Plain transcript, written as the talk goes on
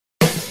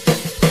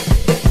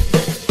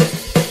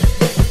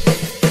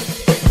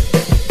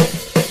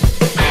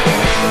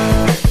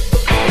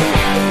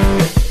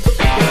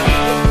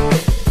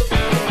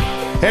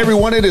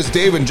everyone, it is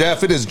Dave and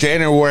Jeff. It is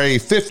January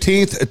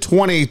 15th,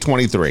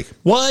 2023.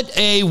 What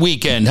a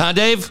weekend, huh,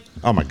 Dave?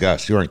 Oh, my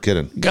gosh, you aren't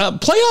kidding.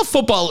 Playoff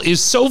football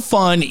is so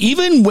fun,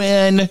 even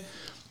when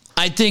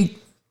I think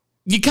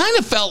you kind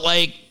of felt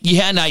like you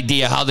had an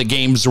idea how the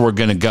games were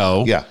going to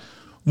go. Yeah.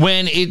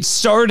 When it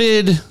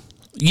started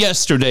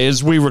yesterday,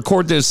 as we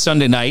record this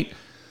Sunday night,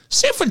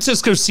 San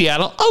Francisco,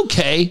 Seattle,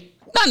 okay.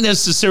 Not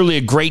necessarily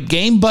a great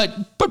game,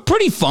 but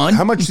pretty fun.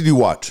 How much did you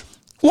watch?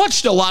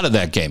 Watched a lot of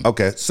that game.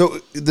 Okay, so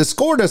the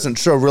score doesn't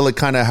show really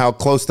kind of how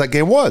close that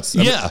game was. I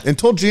mean,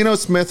 until Geno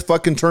Smith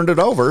fucking turned it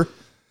over,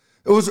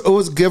 it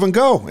was give and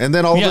go. And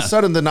then all of a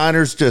sudden, the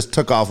Niners just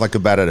took off like a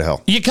bat out of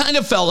hell. You kind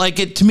of felt like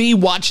it. To me,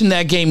 watching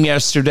that game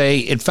yesterday,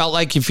 it felt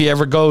like if you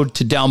ever go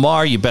to Del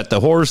Mar, you bet the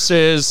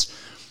horses,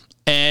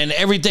 and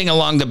everything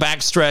along the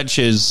backstretch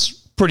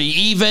is pretty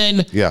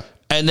even. Yeah.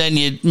 And then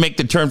you make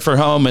the turn for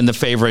home, and the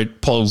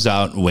favorite pulls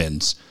out and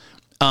wins.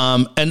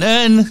 And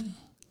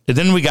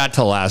then we got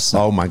to last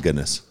night. Oh, my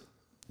goodness.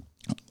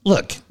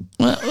 Look,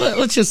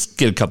 let's just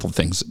get a couple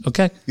things,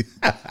 okay?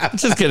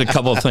 Let's just get a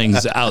couple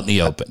things out in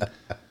the open.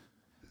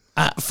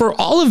 For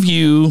all of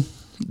you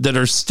that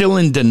are still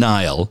in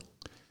denial,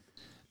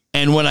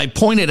 and when I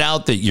pointed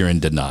out that you're in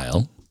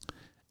denial,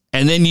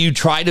 and then you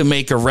try to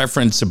make a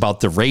reference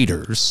about the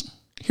Raiders,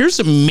 here's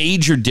a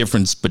major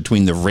difference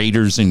between the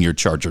Raiders and your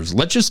Chargers.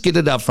 Let's just get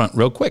it out front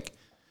real quick.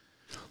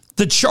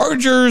 The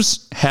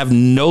Chargers have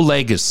no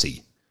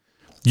legacy.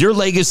 Your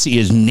legacy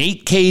is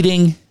Nate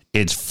Kading.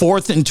 It's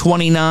 4th and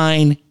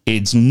 29.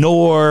 It's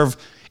Norv.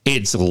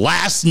 It's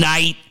last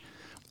night.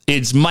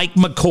 It's Mike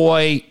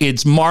McCoy.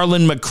 It's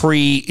Marlon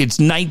McCree. It's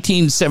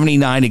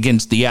 1979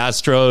 against the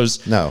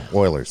Astros. No,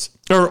 Oilers.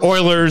 Or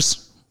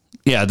Oilers.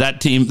 Yeah,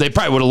 that team. They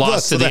probably would have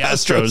lost to the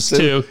Astros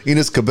too.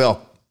 Enos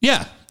Cabell.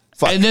 Yeah.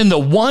 Fuck. And then the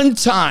one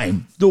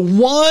time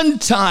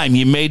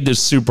you made the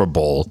Super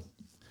Bowl,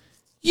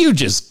 you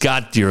just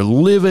got your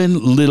living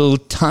little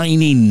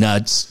tiny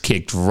nuts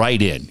kicked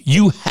right in.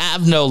 You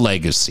have no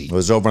legacy. It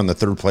was over on the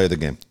third play of the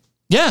game.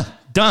 Yeah,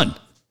 done.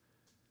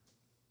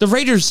 The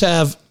Raiders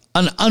have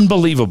an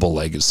unbelievable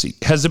legacy.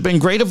 Has it been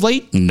great of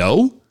late?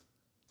 No.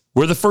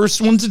 We're the first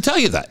ones to tell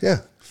you that. Yeah.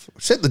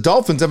 Shit, the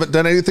Dolphins haven't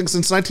done anything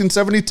since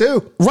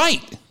 1972.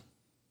 Right.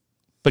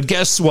 But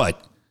guess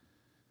what?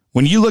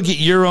 When you look at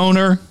your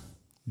owner,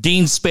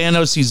 Dean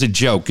Spanos, he's a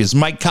joke. As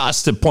Mike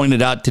Costa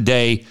pointed out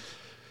today,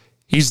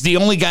 he's the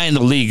only guy in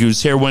the league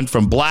whose hair went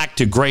from black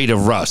to gray to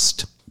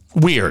rust.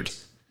 Weird.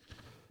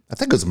 I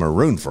think it was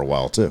maroon for a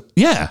while, too.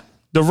 Yeah.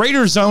 The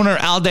Raiders owner,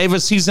 Al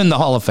Davis, he's in the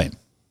Hall of Fame.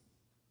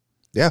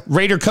 Yeah.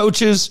 Raider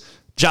coaches,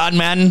 John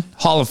Madden,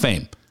 Hall of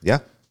Fame. Yeah.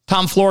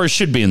 Tom Flores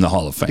should be in the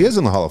Hall of Fame. He is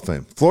in the Hall of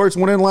Fame. Flores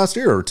went in last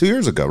year or 2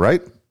 years ago,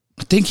 right?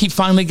 I think he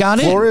finally got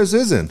in. Flores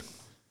is in.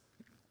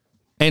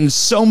 And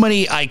so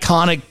many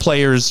iconic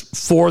players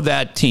for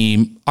that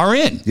team are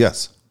in.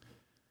 Yes.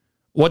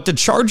 What the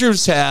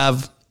Chargers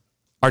have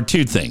are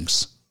two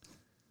things.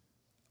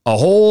 A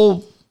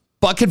whole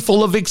bucket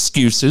full of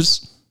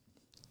excuses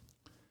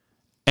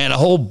and a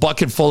whole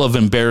bucket full of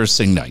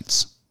embarrassing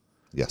nights.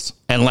 Yes.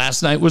 And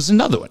last night was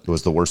another one. It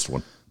was the worst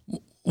one.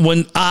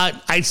 When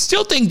I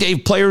still think,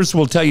 Dave, players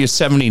will tell you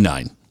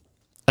 79.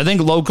 I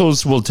think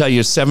locals will tell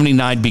you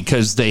 79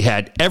 because they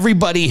had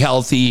everybody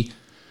healthy.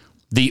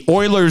 The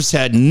Oilers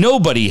had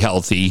nobody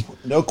healthy.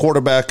 No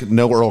quarterback,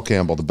 no Earl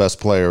Campbell, the best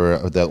player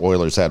that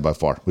Oilers had by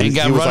far. And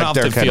got run off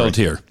the field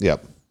here.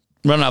 Yep.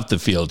 Run off the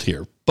field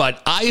here.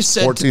 But I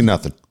said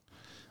 14-0.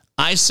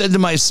 I said to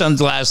my sons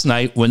last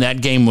night when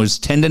that game was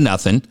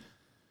 10-0,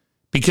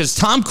 because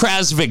Tom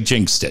Krasvick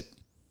jinxed it.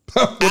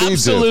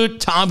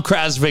 Absolute Tom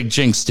Krasvick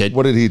jinxed it.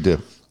 What did he do?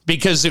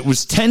 Because it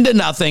was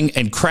 10-0,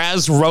 and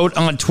Kras wrote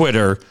on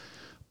Twitter,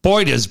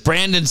 boy, does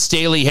Brandon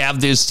Staley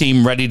have this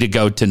team ready to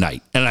go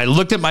tonight. And I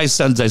looked at my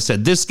sons, I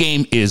said, this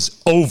game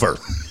is over.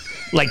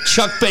 Like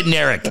Chuck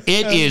Bednarik,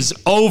 it is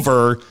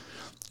over.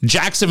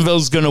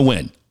 Jacksonville's going to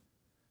win.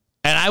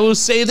 And I will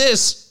say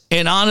this,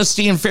 in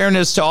honesty and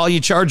fairness to all you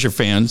Charger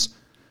fans,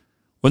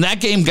 when that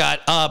game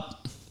got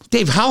up,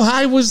 Dave, how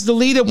high was the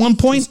lead at one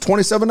point?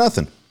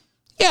 27-0.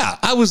 Yeah,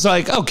 I was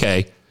like,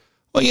 okay,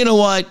 well, you know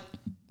what?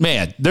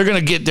 Man, they're going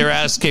to get their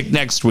ass kicked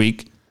next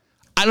week.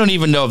 I don't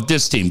even know if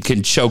this team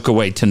can choke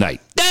away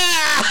tonight.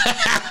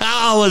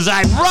 How was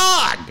I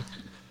wrong?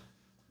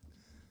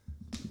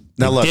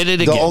 Now look,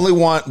 the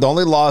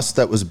only loss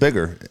that was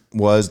bigger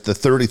was the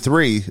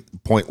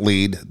 33-point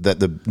lead that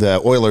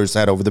the Oilers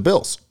had over the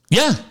Bills.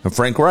 Yeah. And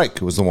Frank Reich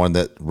was the one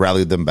that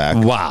rallied them back.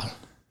 Wow.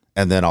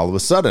 And then all of a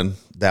sudden,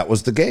 that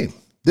was the game.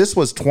 This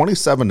was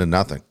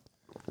 27-0.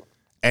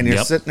 And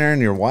you're sitting there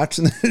and you're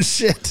watching this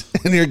shit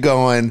and you're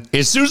going.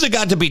 As soon as it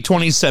got to be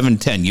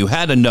 27-10, you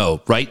had to know,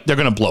 right? They're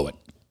going to blow it.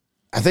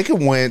 I think it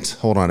went,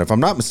 hold on, if I'm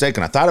not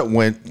mistaken, I thought it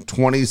went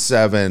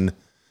 27-7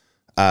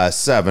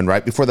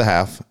 right before the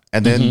half.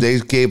 And then they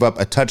gave up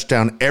a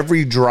touchdown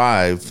every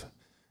drive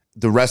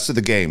the rest of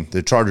the game.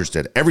 The Chargers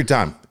did every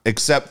time,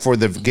 except for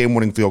the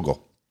game-winning field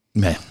goal.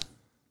 Man.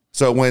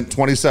 So it went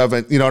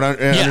 27. You know,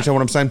 understand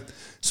what I'm saying?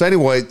 So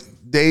anyway,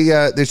 they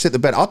shit the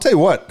bed. I'll tell you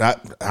what,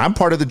 I'm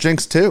part of the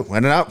jinx too.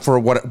 And out for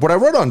what I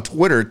wrote on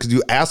Twitter, because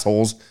you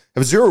assholes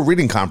have zero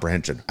reading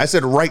comprehension. I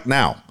said right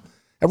now.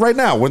 And right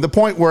now, we're at the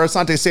point where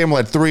Asante Samuel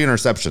had 3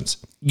 interceptions.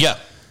 Yeah.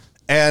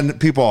 And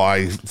people,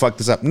 I fucked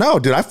this up. No,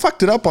 dude, I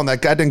fucked it up on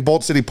that goddamn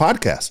Bolt City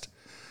podcast.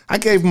 I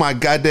gave my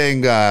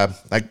goddamn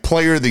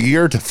player of the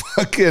year to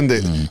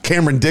fucking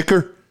Cameron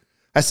Dicker.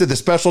 I said the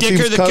special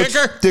teams coach.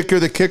 Dicker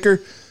the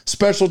kicker.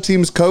 Special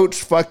teams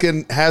coach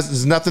fucking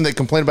has nothing they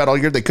complain about all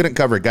year. They couldn't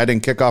cover a guy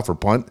didn't kick off or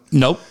punt.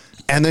 Nope.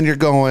 And then you're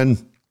going,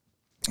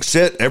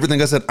 shit,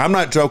 everything I said. I'm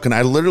not joking.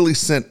 I literally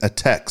sent a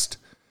text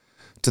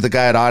to the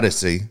guy at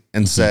Odyssey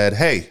and said,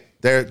 hey,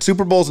 there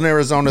Super Bowls in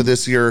Arizona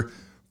this year.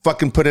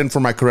 Fucking put in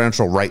for my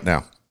credential right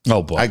now.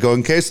 Oh, boy. I go,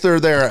 in case they're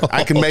there,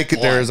 I can make it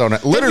to Arizona.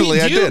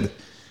 Literally, I did.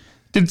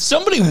 Did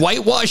somebody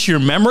whitewash your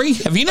memory?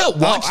 Have you not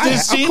watched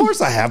this scene? Of course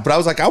I have, but I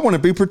was like, I want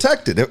to be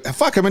protected.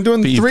 Fuck, I've been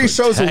doing 3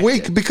 shows a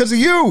week because of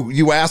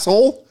you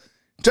asshole.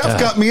 Jeff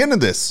got me into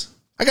this.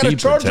 I got a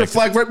Charger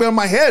flag right behind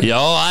my head. Yo,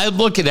 I'm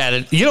looking at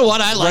it. You know what?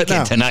 I like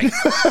it tonight.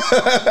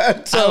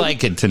 I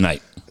like it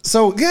tonight.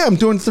 So, yeah, I'm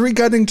doing 3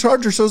 goddamn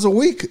Charger shows a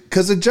week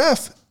because of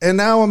Jeff. And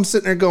now I'm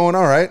sitting there going,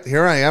 all right,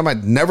 here I am. I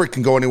never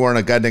can go anywhere on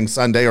a goddamn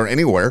Sunday or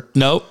anywhere.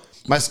 Nope.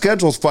 My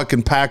schedule's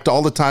fucking packed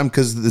all the time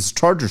because of this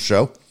Charger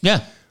show.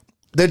 Yeah.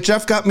 That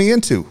Jeff got me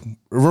into.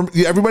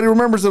 Everybody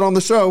remembers it on the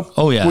show.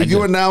 Oh, yeah. Where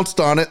you announced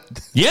on it.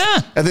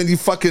 Yeah. And then you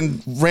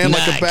fucking ran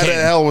like a bat of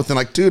hell within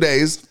like 2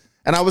 days.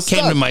 And I was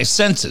came to my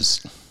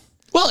senses.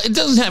 Well, it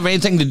doesn't have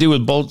anything to do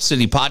with Bolt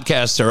City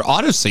Podcast or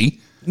Odyssey.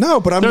 No,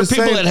 but I'm just saying.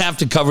 There are people that have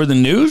to cover the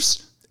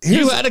news.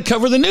 You had to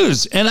cover the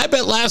news. And I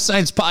bet last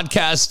night's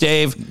podcast,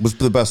 Dave, was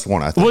the best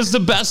one, I think. Was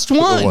the best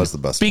one. It was the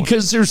best one.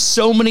 Because there's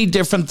so many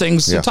different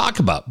things to talk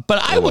about.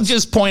 But I will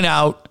just point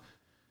out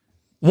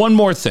one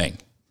more thing.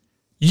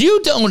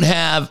 You don't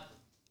have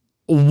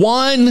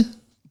one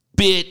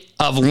bit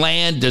of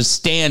land to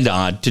stand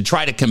on to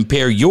try to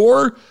compare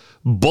your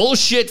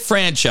bullshit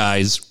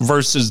franchise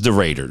versus the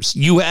Raiders.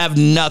 You have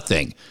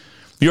nothing.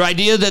 Your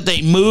idea that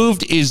they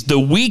moved is the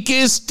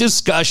weakest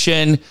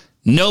discussion.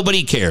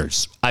 Nobody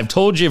cares. I've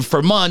told you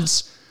for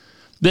months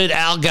that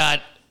Al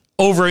got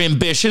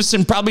overambitious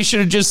and probably should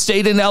have just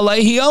stayed in LA.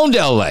 He owned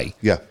LA.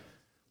 Yeah.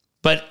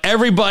 But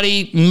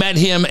everybody met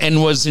him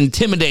and was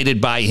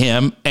intimidated by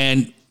him,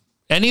 and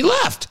he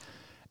left.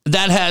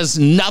 That has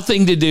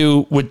nothing to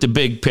do with the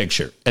big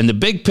picture. And the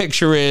big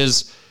picture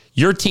is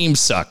your team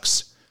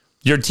sucks.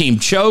 Your team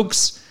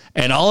chokes,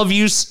 and all of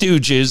you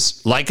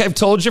stooges, like I've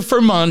told you for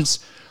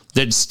months,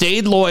 that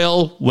stayed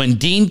loyal when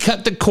Dean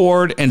cut the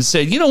cord and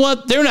said, you know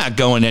what, they're not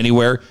going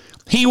anywhere.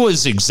 He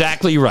was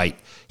exactly right.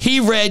 He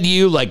read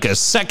you like a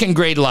second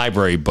grade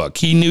library book.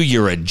 He knew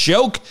you're a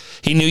joke.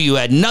 He knew you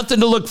had nothing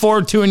to look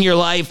forward to in your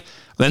life,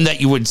 and that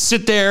you would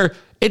sit there.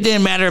 It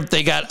didn't matter if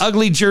they got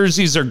ugly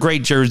jerseys or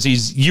great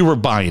jerseys. You were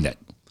buying it.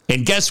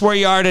 And guess where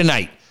you are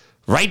tonight?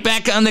 Right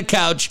back on the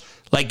couch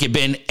like you've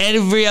been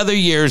every other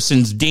year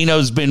since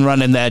Dino's been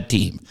running that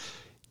team.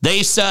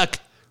 They suck.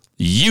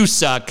 You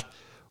suck.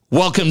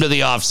 Welcome to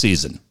the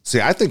offseason.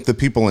 See, I think the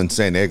people in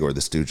San Diego are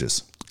the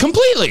Stooges.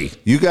 Completely.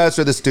 You guys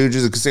are the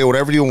Stooges. You can say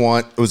whatever you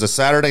want. It was a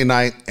Saturday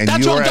night, and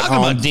that's you what were I'm at talking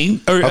home. about,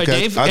 Dean. Or okay.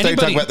 Dave. I thought you were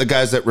talking about the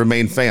guys that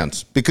remain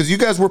fans, because you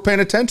guys were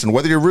paying attention.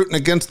 Whether you're rooting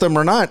against them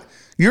or not,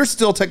 you're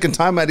still taking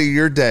time out of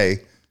your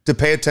day to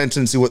pay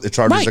attention and see what the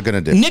Chargers are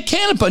going to do. Nick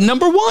Canepa,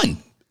 number 1.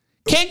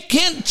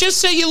 Can't just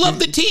say you love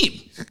the team.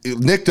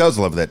 Nick does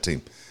love that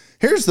team.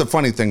 Here's the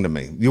funny thing to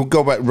me. You'll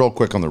go back real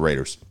quick on the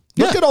Raiders.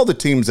 Look at all the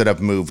teams that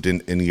have moved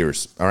in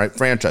years. All right,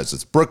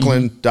 franchises.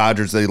 Brooklyn,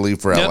 Dodgers, they leave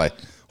for LA.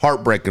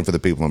 Heartbreaking for the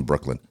people in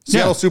Brooklyn.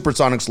 Seattle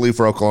Supersonics leave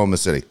for Oklahoma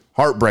City.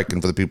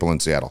 Heartbreaking for the people in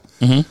Seattle.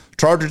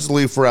 Chargers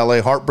leave for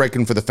LA.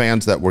 Heartbreaking for the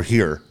fans that were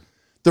here.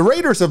 The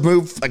Raiders have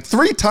moved like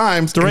 3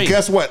 times. And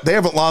guess what? They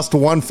haven't lost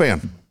one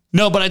fan.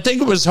 No, but I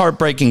think it was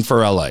heartbreaking for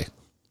LA.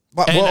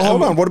 Well,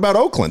 hold on. What about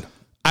Oakland?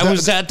 I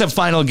was at the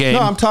final game. No,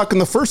 I'm talking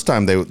the first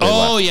time they left.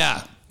 Oh,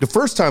 yeah. The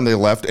first time they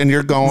left, and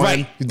you're going,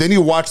 right. Then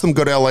you watch them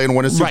go to LA and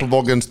win a Super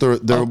Bowl against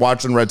the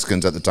Washington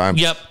Redskins at the time.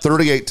 Yep.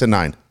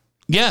 38-9.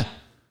 Yeah.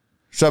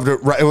 Shoved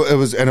it right. It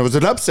was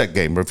an upset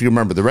game. If you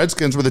remember, the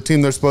Redskins were the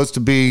team they're supposed to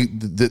be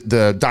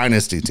the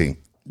dynasty team.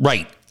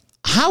 Right.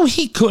 How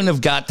he couldn't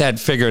have got that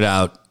figured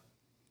out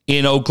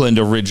in Oakland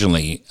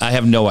originally, I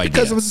have no idea.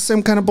 Because it was the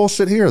same kind of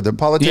bullshit here. The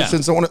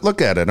politicians don't want to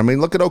look at it. I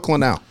mean, look at Oakland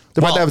now.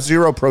 They're about to have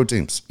 0 pro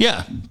teams.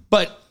 Yeah,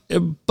 but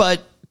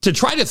to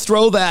try to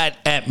throw that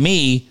at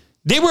me,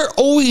 they were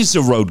always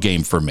a road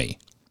game for me.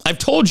 I've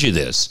told you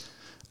this.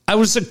 I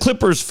was a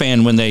Clippers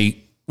fan when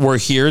they were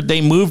here. They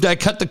moved. I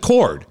cut the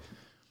cord.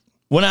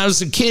 When I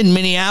was a kid in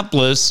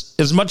Minneapolis,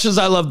 as much as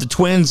I love the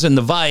Twins and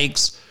the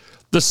Vikes,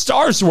 the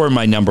Stars were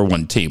my number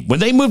 1 team. When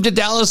they moved to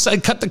Dallas, I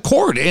cut the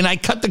cord, and I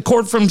cut the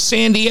cord from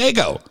San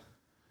Diego.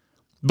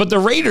 But the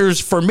Raiders,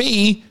 for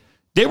me,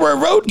 they were a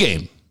road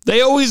game.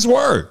 They always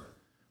were.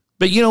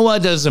 But you know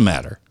what? It doesn't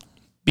matter.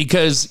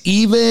 Because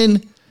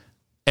even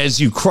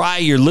as you cry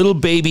your little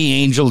baby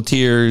angel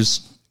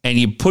tears and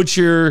you put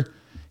your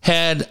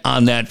head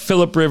on that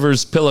Phillip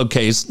Rivers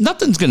pillowcase,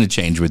 nothing's going to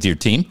change with your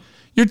team.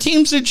 Your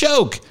team's a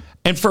joke.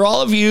 And for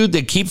all of you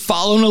that keep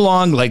following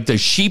along like the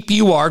sheep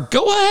you are,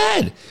 go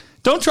ahead.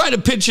 Don't try to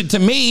pitch it to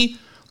me.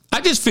 I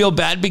just feel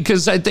bad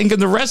because I think in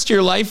the rest of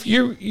your life,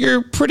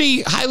 you're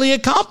pretty highly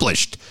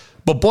accomplished.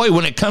 But boy,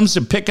 when it comes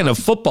to picking a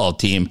football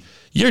team,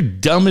 you're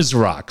dumb as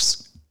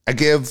rocks. I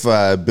give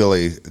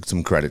Billy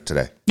some credit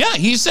today. Yeah,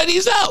 he said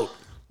he's out.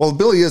 Well,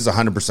 Billy is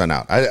 100%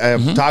 out. I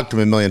have talked to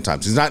him a million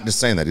times. He's not just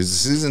saying that. He's a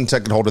season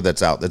ticket holder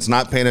that's out. That's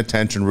not paying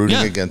attention, rooting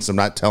against him,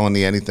 not telling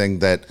you anything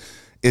that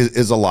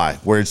is a lie,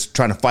 where he's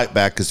trying to fight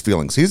back his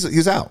feelings.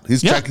 He's out.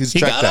 He's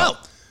checked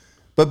out.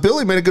 But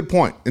Billy made a good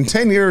point. In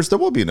 10 years, there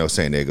will be no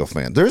San Diego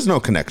fan. There is no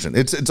connection.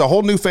 It's a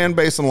whole new fan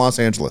base in Los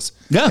Angeles.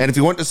 Yeah. And if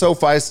you went to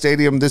SoFi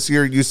Stadium this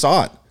year, you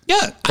saw it.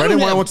 Yeah. For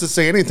anyone who wants to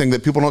say anything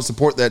that people don't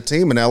support that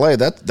team in LA,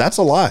 that's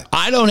a lie.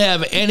 I don't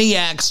have any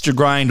axe to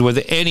grind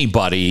with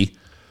anybody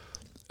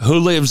who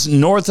lives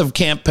north of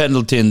Camp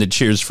Pendleton that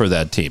cheers for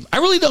that team. I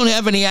really don't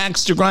have any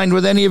axe to grind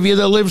with any of you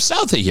that live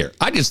south of here.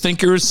 I just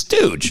think you're a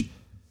stooge.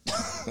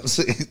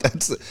 See,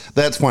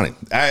 that's funny.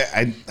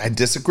 I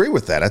disagree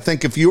with that. I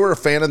think if you were a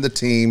fan of the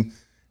team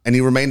and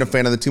you remained a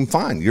fan of the team,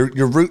 fine.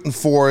 You're rooting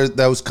for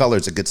those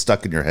colors that get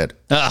stuck in your head.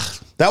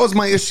 Ugh. That was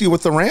my issue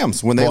with the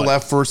Rams when they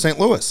left for St.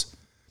 Louis.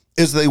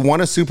 Is they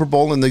won a Super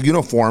Bowl in the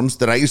uniforms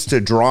that I used to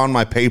draw on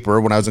my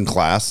paper when I was in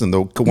class and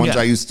the ones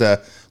I used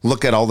to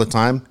look at all the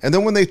time. And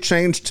then when they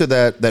changed to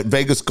that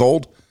Vegas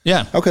gold,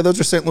 okay, those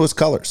are St. Louis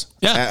colors.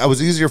 Yeah, it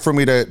was easier for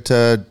me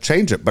to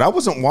change it, but I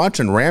wasn't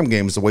watching Ram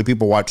games the way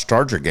people watch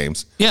Charger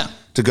games. Yeah,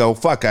 to go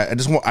fuck.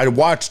 I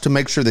watch to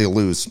make sure they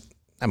lose.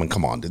 I mean,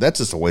 come on, dude, that's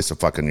just a waste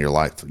of fucking your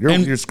life.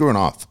 You're screwing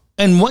off.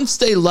 And once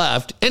they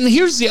left, and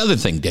here's the other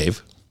thing,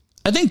 Dave.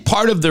 I think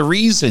part of the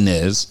reason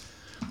is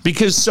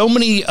because so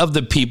many of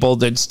the people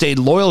that stayed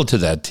loyal to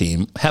that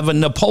team have a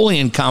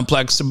Napoleon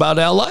complex about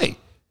LA.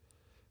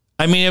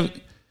 I mean,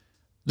 if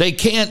they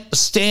can't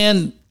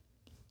stand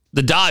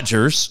the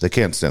Dodgers. They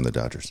can't stand the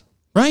Dodgers.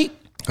 Right?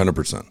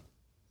 100%.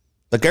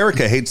 Like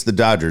Erica hates the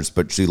Dodgers,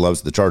 but she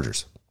loves the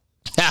Chargers.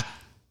 Yeah.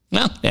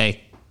 Well,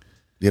 hey.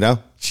 You know?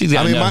 She's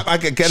got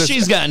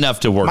enough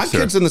to work through.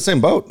 My kid's in the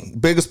same boat.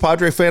 Biggest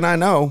Padre fan I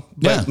know,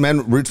 but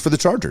man roots for the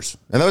Chargers.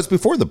 And that was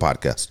before the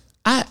podcast.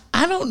 I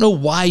don't know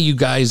why you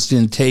guys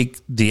didn't take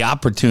the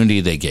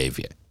opportunity they gave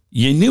you.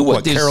 You knew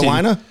what this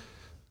Carolina? Team,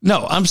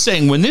 no, I'm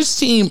saying when this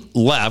team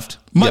left,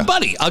 my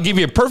buddy, I'll give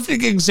you a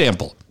perfect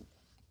example.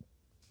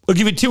 I'll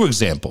give you two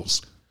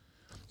examples.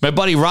 My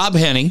buddy Rob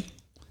Henning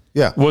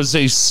was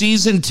a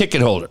season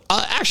ticket holder.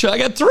 Actually, I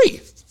got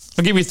three.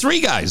 I'll give you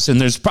three guys, and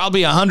there's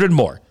probably 100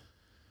 more.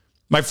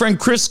 My friend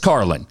Chris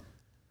Carlin,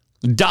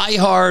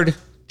 diehard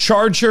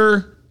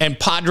Charger and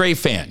Padre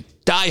fan.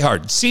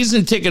 Diehard,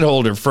 season ticket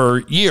holder for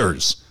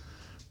years,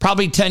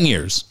 probably 10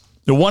 years.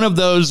 One of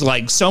those,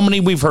 like so many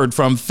we've heard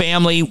from,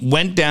 family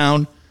went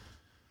down,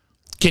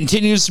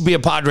 continues to be a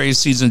Padres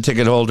season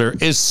ticket holder.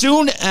 As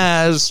soon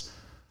as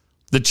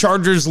the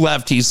Chargers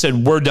left, he said,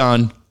 we're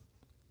done.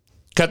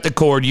 Cut the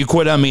cord. You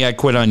quit on me, I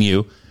quit on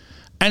you.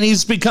 And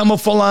he's become a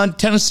full-on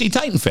Tennessee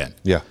Titan fan.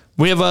 Yeah.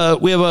 We have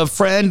a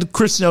friend,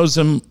 Chris knows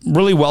him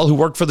really well, who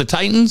worked for the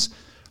Titans.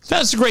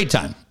 That's a great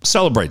time.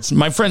 Celebrates.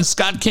 My friends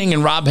Scott King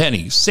and Rob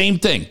Henny, same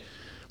thing.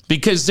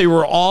 Because they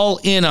were all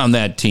in on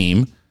that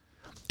team.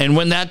 And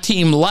when that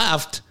team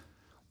left,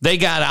 they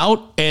got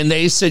out and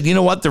they said, you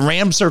know what? The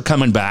Rams are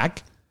coming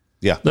back.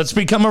 Yeah. Let's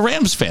become a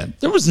Rams fan.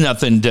 There was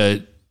nothing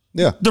to...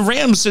 Yeah. The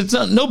Rams, it's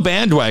no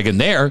bandwagon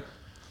there.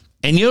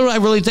 And you know what I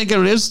really think it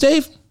is,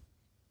 Dave?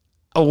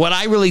 What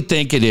I really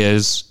think it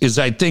is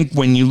I think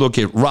when you look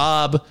at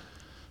Rob,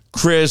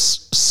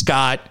 Chris,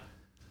 Scott,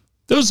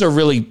 those are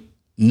really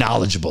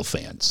knowledgeable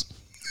fans.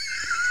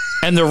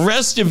 And the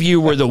rest of you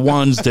were the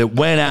ones that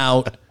went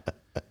out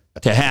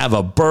to have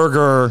a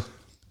burger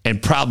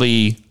and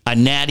probably a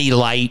natty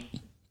light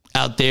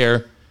out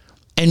there.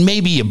 And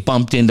maybe you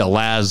bumped into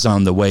Laz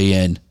on the way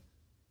in.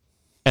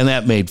 And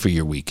that made for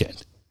your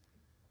weekend.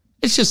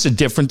 It's just a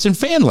difference in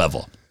fan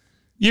level.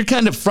 You're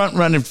kind of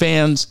front-running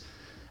fans,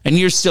 and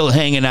you're still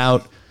hanging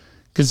out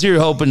because you're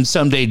hoping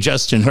someday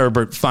Justin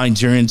Herbert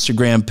finds your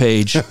Instagram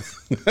page.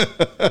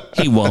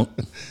 He won't.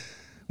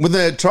 When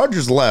the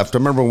Chargers left, I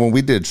remember when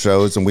we did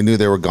shows and we knew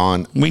they were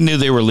gone. We knew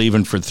they were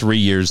leaving for 3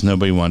 years.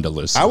 Nobody wanted to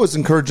listen. I was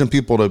encouraging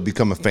people to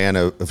become a fan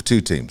of two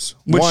teams.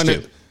 Which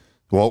two?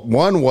 Well,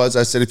 one was,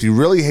 I said, if you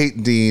really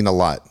hate Dean a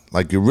lot,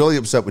 like you're really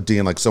upset with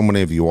Dean like so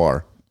many of you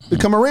are,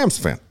 become a Rams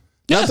fan.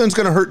 Yeah. Nothing's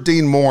going to hurt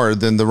Dean more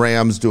than the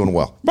Rams doing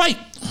well. Right.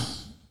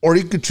 Or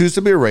you could choose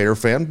to be a Raider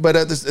fan. But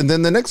and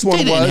then the next one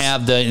was... They didn't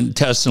have the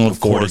intestinal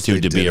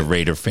fortitude to be a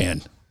Raider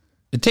fan.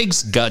 It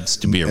takes guts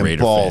to be a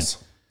Raider fan.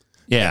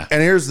 Yeah.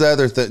 And here's the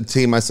other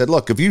team. I said,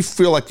 look, if you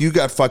feel like you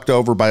got fucked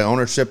over by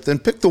ownership, then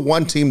pick the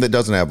one team that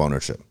doesn't have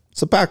ownership. It's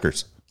the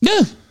Packers.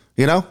 Yeah.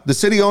 You know, the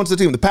city owns the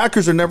team. The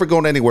Packers are never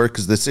going anywhere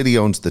because the city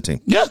owns the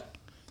team. Yeah.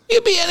 You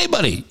could be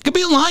anybody. You could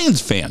be a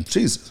Lions fan.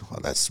 Jesus. Well,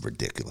 that's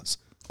ridiculous.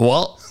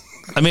 Well,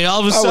 I mean,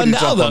 all of a sudden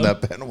now, though. On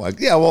that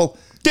bandwagon? Yeah, well.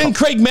 Didn't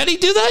Craig Meddy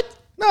do that?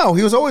 No,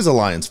 he was always a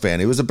Lions fan.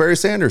 He was a Barry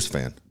Sanders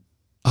fan.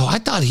 Oh, I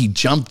thought he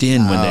jumped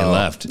in when they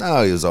left.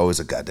 No, he was always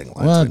a goddamn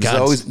linesman.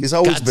 Well, He's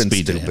always been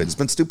Godspeed to stupid. him. It's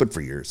been stupid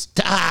for years.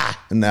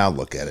 Ah, And now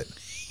look at it.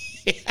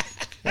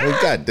 I mean,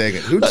 God dang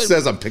it. Who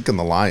says I'm picking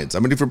the Lions? I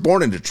mean, if you're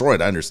born in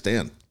Detroit, I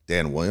understand.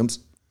 Dan Williams.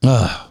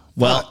 well,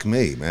 Fuck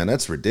me, man.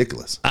 That's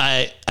ridiculous.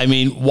 I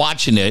mean,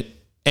 watching it,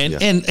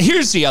 and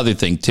here's the other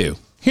thing, too.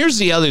 Here's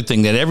the other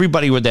thing that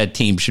everybody with that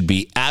team should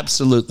be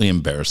absolutely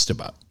embarrassed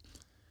about.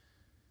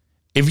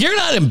 If you're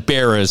not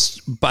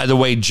embarrassed by the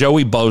way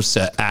Joey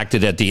Bosa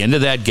acted at the end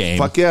of that game,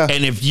 Fuck yeah.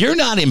 and if you're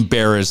not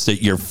embarrassed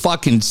that your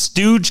fucking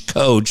stooge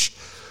coach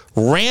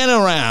ran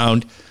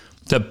around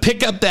to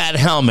pick up that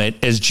helmet,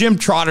 as Jim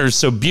Trotter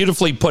so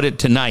beautifully put it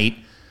tonight,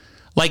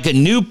 like a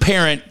new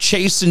parent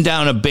chasing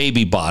down a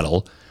baby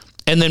bottle,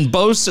 and then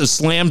Bosa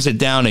slams it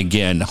down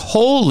again.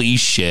 Holy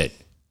shit.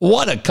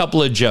 What a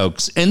couple of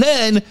jokes. And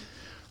then,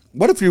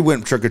 What if you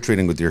went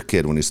trick-or-treating with your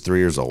kid when he's 3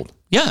 years old?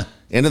 yeah,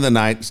 End of the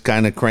night, he's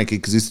kind of cranky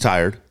because he's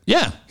tired.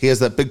 yeah. He has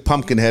that big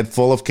pumpkin head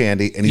full of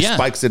candy, and he Yeah.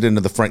 spikes it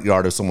into the front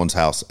yard of someone's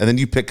house. And then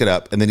you pick it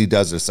up, and then he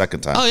does it a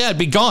second time. Oh, yeah, it'd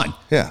be gone.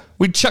 Yeah.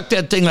 We'd chuck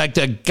that thing like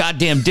the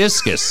goddamn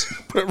discus.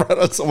 Put it right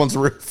on someone's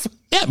roof.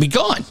 Yeah, it'd be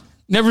gone.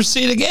 Never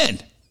see it again.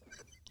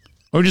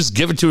 Or just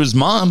give it to his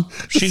mom.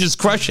 She'd just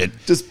crush it.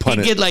 Just punt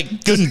He'd it. get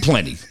like good and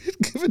plenty.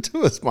 Give it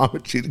to his mom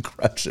and she'd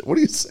crush it. What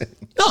are you saying?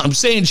 No, I'm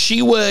saying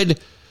she would,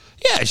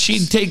 yeah,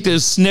 she'd take the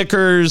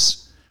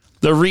Snickers,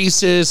 the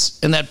Reese's,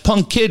 and that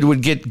punk kid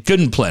would get good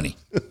and plenty.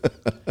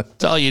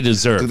 That's all you Do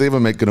deserve. they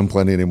even make good and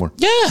plenty anymore?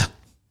 Yeah,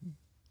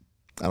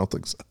 I don't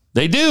think so.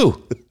 they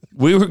do.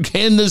 We were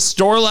in the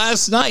store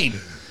last night.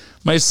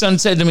 My son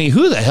said to me,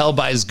 who the hell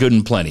buys good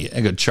and plenty?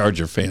 I go,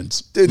 Charger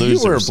fans. Dude,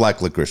 Losers. you were a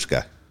black licorice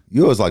guy.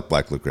 You always like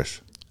black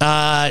licorice.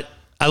 I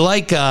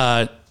like,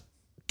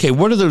 okay,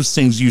 what are those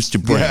things you used to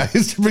bring? Yeah, I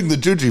used to bring the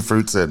Juji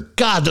fruits in.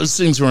 God, those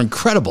things were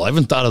incredible. I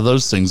haven't thought of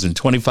those things in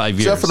 25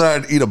 years. Jeff and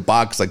I'd eat a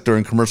box like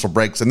during commercial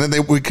breaks, and then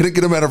we couldn't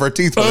get them out of our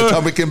teeth by the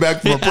time we came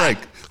back from a break.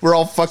 We're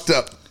all fucked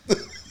up.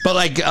 But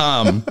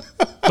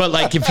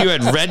like if you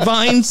had red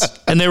vines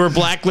and they were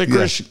black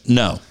licorice,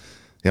 no.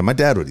 Yeah, my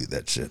dad would eat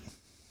that shit.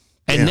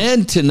 And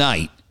then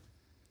tonight,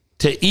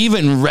 to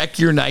even wreck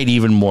your night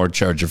even more,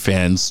 Charger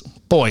fans,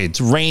 boy, it's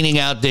raining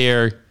out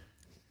there.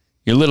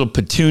 Your little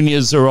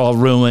petunias are all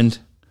ruined.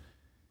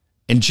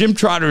 And Jim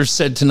Trotter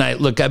said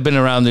tonight, look, I've been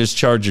around this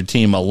Charger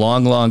team a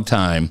long, long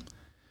time.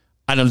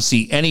 I don't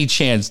see any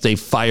chance they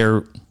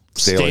fire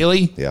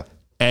Staley. Yeah.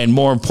 And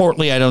more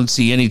importantly, I don't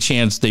see any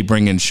chance they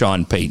bring in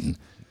Sean Payton.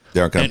 They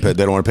aren't going to pay.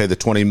 They don't want to pay the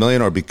 $20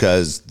 million, or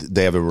because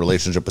they have a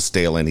relationship with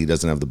Staley and he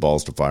doesn't have the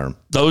balls to fire him.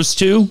 Those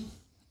two,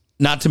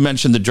 not to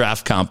mention the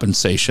draft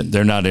compensation.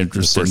 They're not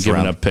interested in first giving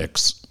round. up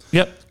picks.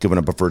 Yep. Giving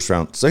up a first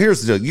round. So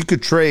here's the deal. You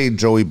could trade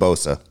Joey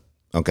Bosa.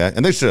 Okay.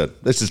 And they should.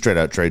 They should straight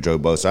out trade Joey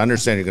Bosa. I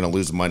understand you're going to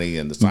lose money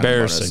in the signing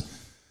Embarrassing.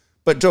 bonus.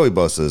 But Joey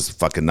Bosa is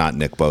fucking not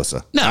Nick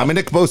Bosa. No. I mean,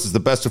 Nick Bosa is the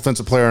best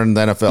defensive player in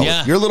the NFL.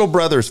 Yeah. Your little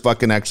brother is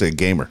fucking actually a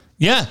gamer.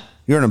 Yeah.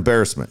 You're an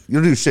embarrassment. You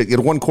don't do shit. You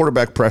had one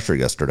quarterback pressure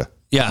yesterday.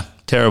 Yeah.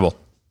 Terrible.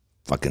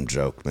 Fucking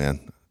joke, man.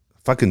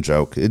 Fucking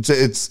joke.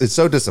 It's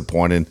so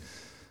disappointing.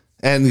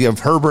 And you have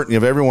Herbert and you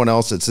have everyone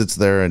else that sits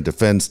there and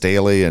defends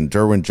Staley, and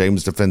Derwin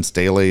James defends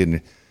Staley, and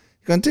you're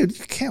going, dude,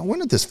 you can't win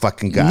with this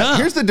fucking guy. No.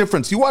 Here's the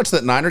difference. You watch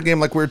that Niner game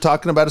like we were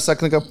talking about a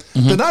second ago.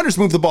 The Niners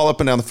move the ball up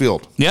and down the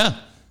field. Yeah.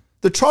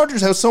 The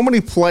Chargers have so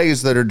many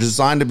plays that are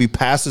designed to be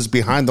passes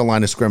behind the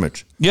line of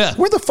scrimmage. Yeah.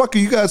 Where the fuck are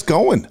you guys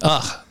going?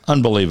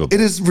 Unbelievable.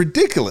 It is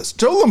ridiculous.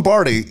 Joe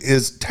Lombardi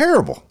is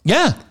terrible.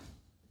 Yeah.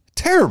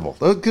 Terrible.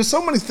 Because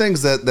so many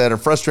things that are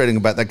frustrating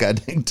about that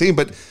goddamn team.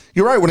 But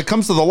you're right. When it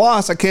comes to the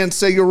loss, I can't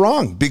say you're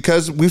wrong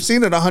because we've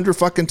seen it 100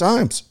 fucking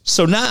times.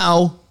 So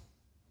now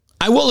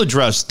I will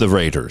address the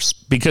Raiders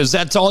because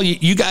that's all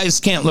you guys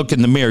can't look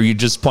in the mirror. You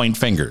just point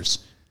fingers.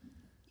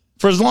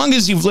 For as long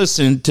as you've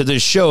listened to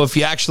this show, if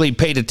you actually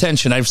paid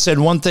attention, I've said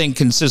one thing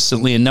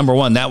consistently, and number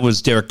one, that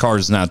was Derek Carr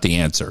is not the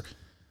answer.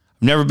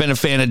 I've never been a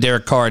fan of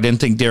Derek Carr. I didn't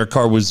think Derek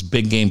Carr was a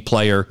big game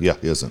player. Yeah,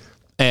 he isn't.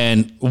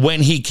 And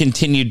when he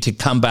continued to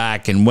come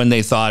back and when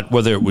they thought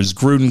whether it was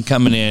Gruden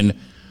coming in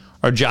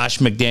or Josh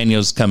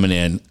McDaniels coming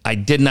in, I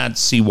did not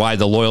see why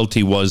the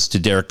loyalty was to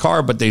Derek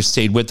Carr, but they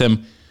stayed with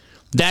him.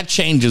 That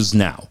changes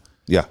now.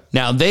 Yeah.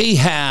 Now they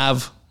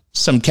have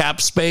some cap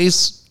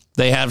space.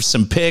 They have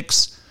some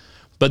picks.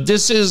 But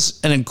this is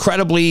an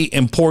incredibly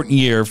important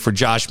year for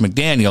Josh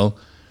McDaniel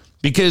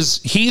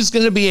because he's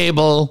going to be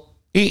able,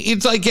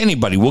 it's like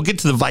anybody. We'll get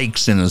to the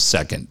Vikes in a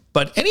second.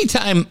 But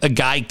anytime a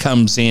guy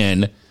comes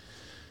in,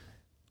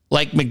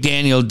 like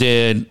McDaniel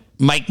did,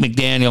 Mike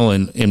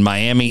McDaniel in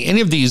Miami,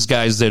 any of these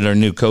guys that are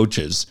new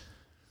coaches.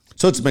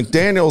 So it's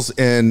McDaniels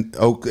in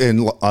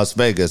Las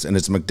Vegas, and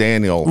it's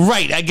McDaniel.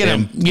 Right, I get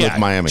him. Yeah, with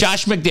Miami.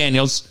 Josh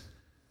McDaniels.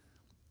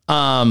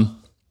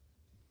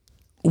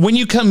 When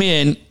you come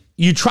in,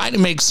 you try to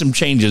make some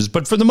changes,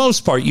 but for the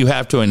most part, you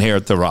have to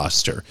inherit the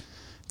roster.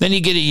 Then you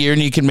get a year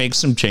and you can make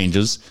some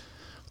changes.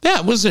 Yeah,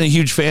 I wasn't a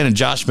huge fan of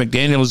Josh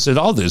McDaniels at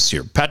all this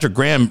year. Patrick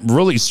Graham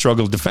really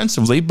struggled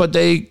defensively, but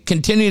they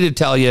continue to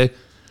tell you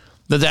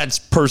that that's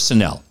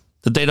personnel,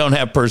 that they don't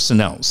have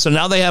personnel. So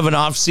now they have an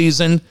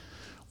offseason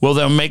Will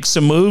they make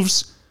some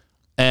moves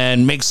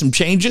and make some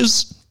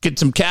changes, get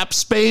some cap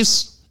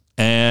space?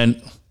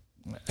 And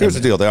here's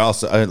the deal. They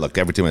also, look,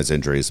 every team has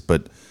injuries,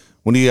 but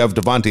when you have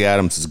Devontae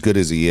Adams as good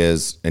as he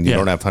is, and you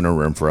don't have Hunter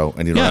Renfrow,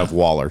 and you don't have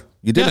Waller,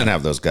 you didn't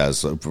have those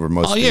guys for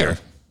most all of the year.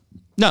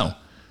 No.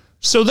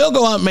 So they'll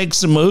go out and make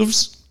some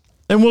moves,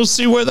 and we'll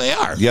see where they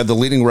are. You have the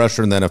leading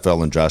rusher in the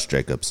NFL in Josh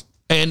Jacobs.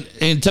 And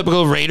in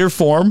typical Raider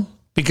form,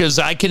 because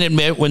I can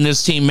admit when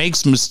this team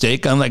makes a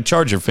mistake, unlike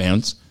Charger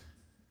fans,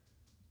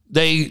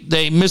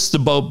 they missed the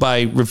boat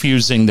by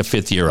refusing the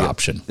fifth-year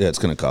option. Yeah, it's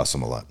going to cost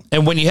them a lot.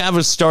 And when you have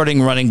a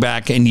starting running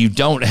back and you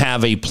don't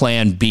have a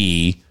plan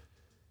B,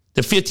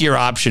 the fifth-year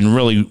option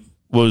really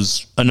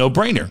was a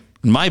no-brainer,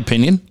 in my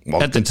opinion,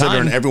 Well, at the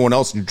considering time. everyone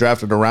else you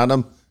drafted around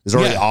him is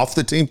already off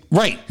the team.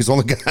 Right. He's the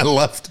only guy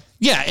left.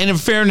 Yeah, and in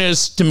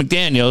fairness to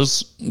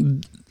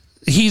McDaniels,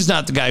 he's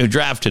not the guy who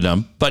drafted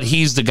him, but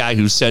he's the guy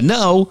who said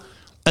no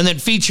and then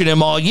featured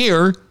him all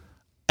year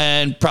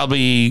and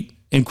probably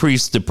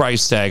increased the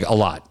price tag a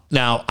lot.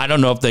 Now, I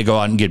don't know if they go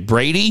out and get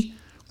Brady.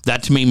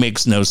 That to me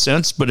makes no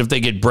sense. But if they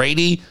get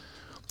Brady,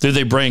 do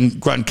they bring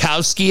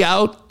Gronkowski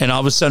out and all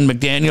of a sudden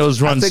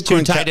McDaniels runs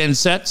two tight end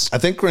sets? I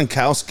think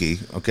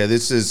Gronkowski, okay,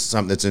 this is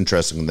something that's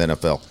interesting in the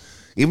NFL.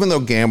 Even though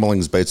gambling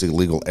is basically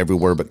legal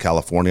everywhere but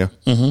California,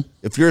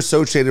 if you're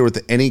associated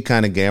with any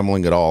kind of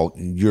gambling at all,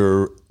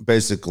 you're out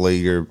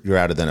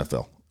of the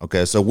NFL.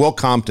 Okay, so Will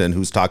Compton,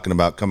 who's talking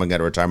about coming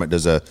out of retirement,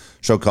 does a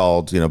show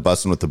called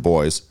Bussin' with the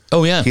Boys.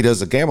 Oh, yeah. He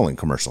does a gambling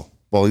commercial.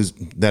 Well, the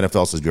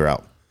NFL says you're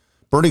out.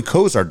 Bernie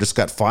Kosar just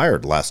got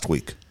fired last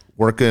week,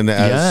 working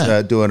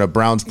as doing a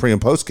Browns pre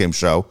and post game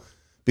show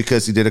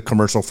because he did a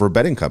commercial for a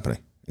betting company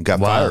and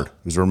got fired.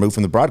 He was removed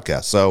from the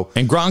broadcast. So,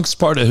 and Gronk's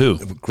part of who?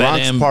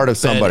 Gronk's part of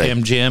somebody.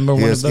 MGM or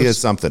one of those? He has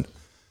something.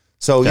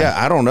 So,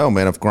 I don't know,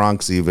 man, if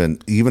Gronk's even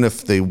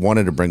if they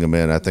wanted to bring him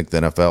in, I think the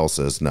NFL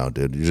says, no,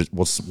 dude,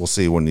 we'll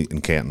see when in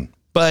Canton.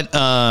 But,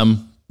 but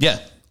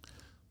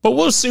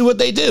we'll see what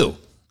they do.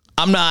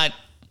 I'm not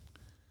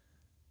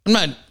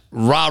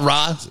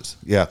rah-rah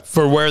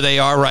for where they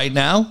are right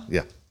now.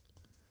 Yeah.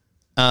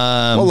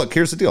 Well, look,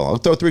 here's the deal. I'll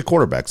throw three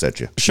quarterbacks at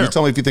you. Sure. You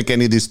tell me if you think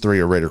any of these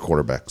three are Raider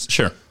quarterbacks.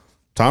 Sure.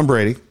 Tom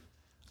Brady.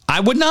 I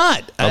would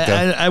not.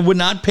 Okay. I would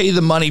not pay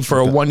the money for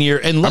a 1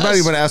 year unless.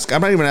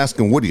 I'm not even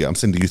asking would you. I'm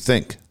saying do you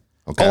think?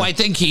 Okay. Oh, I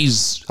think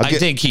he's. Give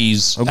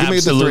me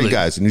the three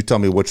guys, and you tell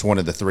me which one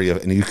of the three,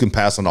 and you can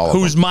pass on all of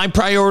them. Who's my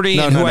priority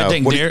and who I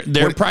think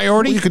their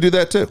priority? Well, you could do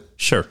that too.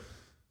 Sure.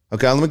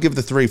 Okay, let me give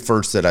the three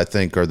first that I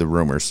think are the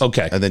rumors.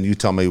 Okay. And then you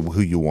tell me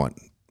who you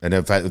want. And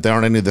if they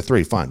aren't any of the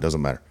three, fine,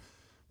 doesn't matter.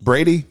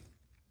 Brady,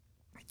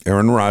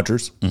 Aaron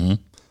Rodgers,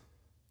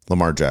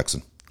 Lamar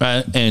Jackson.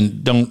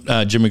 And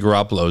Jimmy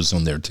Garoppolo's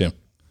on there too.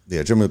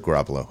 Yeah, Jimmy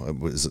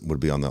Garoppolo would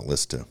be on that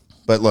list too.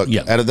 But look,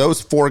 out of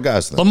those four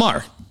guys,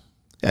 Lamar.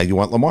 Yeah, you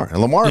want Lamar. And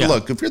Lamar,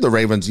 look, if you're the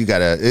Ravens, you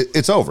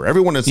it's over.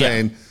 Everyone is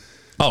saying,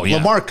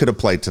 Lamar could have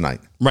played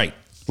tonight. Right.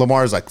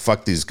 Lamar's like,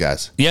 fuck these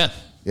guys. Yeah.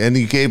 And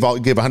you gave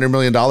 $100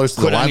 million to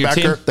the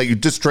linebacker that you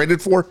just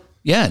traded for?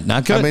 Yeah,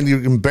 not good. I mean,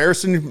 you're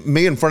embarrassing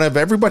me in front of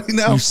everybody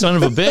now? You son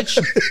of a bitch.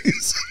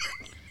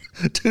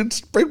 Dude,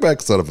 bring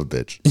back son of a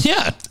bitch.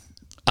 Yeah.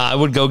 I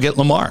would go get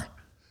Lamar.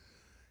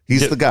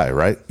 He's the guy,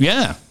 right?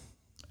 Yeah.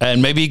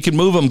 And maybe you can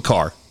move him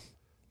Carr.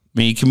 I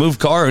mean, you can move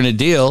Carr in a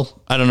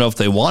deal. I don't know if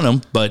they want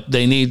him, but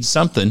they need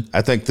something.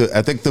 I think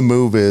the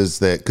move is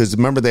that, because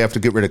remember, they have to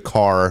get rid of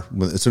Carr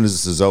as soon as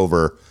this is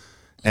over,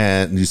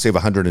 and you save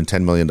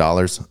 $110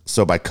 million.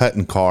 So by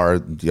cutting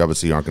Carr, you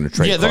obviously aren't going to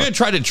trade Carr. They're going to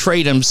try to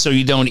trade him so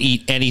you don't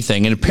eat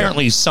anything. And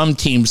apparently some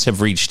teams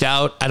have reached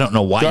out. I don't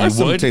know why there you are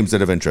some would. teams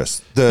that have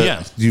interest.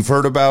 You've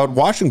heard about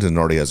Washington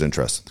already has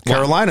interest.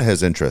 Carolina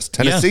has interest.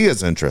 Tennessee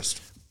has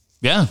interest.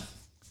 Yeah.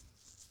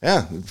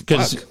 Yeah.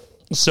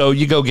 So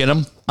you go get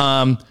him.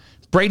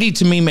 Brady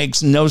to me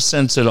makes no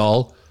sense at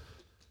all.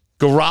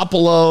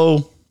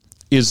 Garoppolo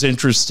is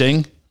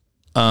interesting.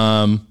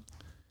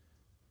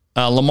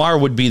 Lamar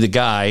would be the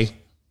guy.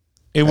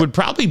 It would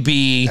probably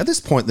be at this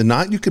point.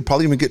 You could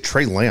probably even get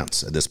Trey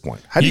Lance at this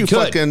point. How do you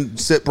fucking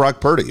sit Brock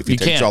Purdy if he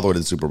takes you all the way to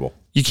the Super Bowl?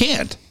 You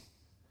can't.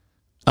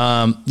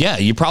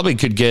 You probably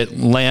could get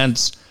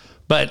Lance,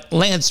 but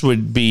Lance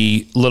would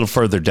be a little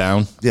further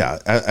down. Yeah,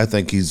 I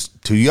think he's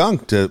too young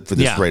for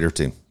this Raider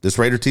team. This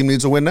Raider team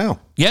needs a win now.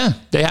 Yeah,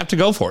 they have to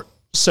go for it.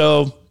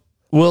 So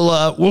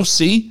we'll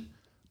see.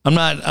 I'm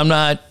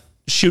not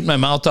shooting my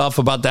mouth off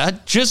about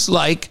that. Just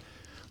like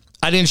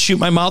I didn't shoot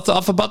my mouth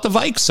off about the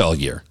Vikes all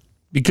year,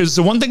 because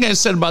the one thing I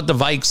said about the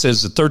Vikes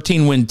as a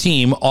 13-win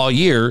team all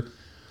year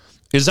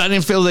is I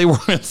didn't feel they were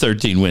a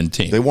 13-win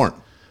team. They weren't.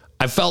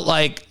 I felt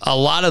like a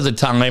lot of the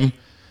time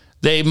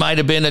they might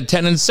have been a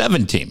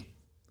 10-7 team.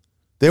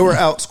 They were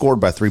outscored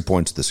by 3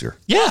 points this year.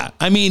 Yeah,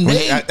 I mean,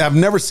 I've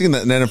never seen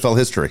that in NFL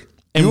history.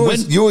 And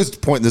you always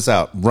point this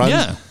out.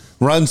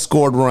 Runs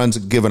scored, runs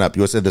given up.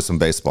 You always said this in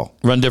baseball.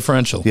 Run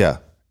differential. Yeah.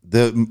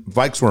 The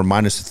Vikes were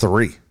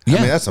 -3. Yeah. I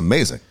mean, that's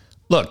amazing.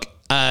 Look,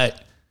 that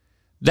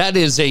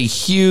is a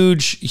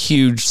huge,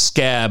 huge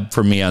scab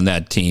for me on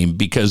that team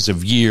because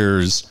of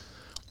years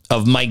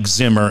of Mike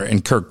Zimmer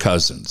and Kirk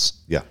Cousins.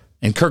 Yeah.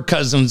 And Kirk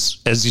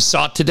Cousins, as you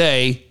saw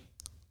today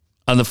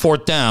on the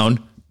 4th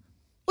down,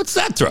 what's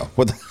that throw?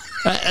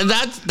 And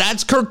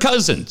that's Kirk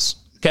Cousins.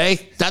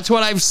 Okay, that's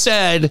what I've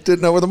said.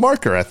 Didn't know where the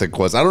marker, I think,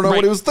 was. I don't know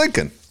what he was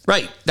thinking.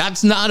 Right.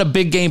 That's not a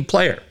big game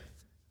player.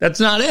 That's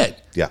not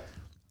it. Yeah.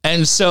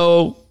 And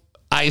so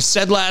I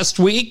said last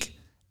week,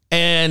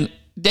 and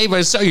Dave,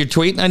 I saw your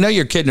tweet, and I know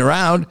you're kidding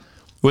around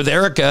with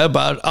Erica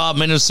about,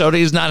 Minnesota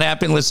is not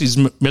happy unless he's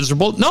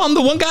miserable. No, I'm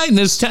the one guy in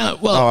this town.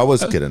 Well, I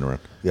was kidding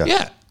around. Yeah.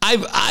 Yeah.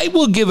 I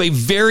will give a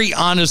very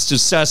honest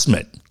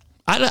assessment.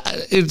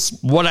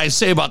 It's what I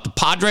say about the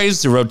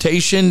Padres, the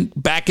rotation,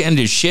 back end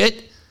is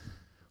shit.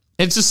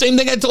 It's the same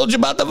thing I told you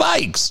about the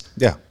Vikes.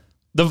 Yeah.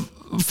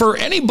 For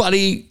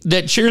anybody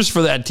that cheers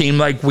for that team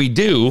like we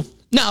do,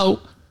 now,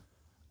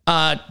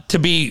 to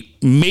be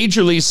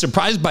majorly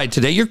surprised by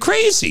today, you're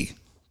crazy.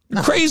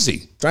 You're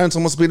crazy. Giants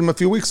almost beat them a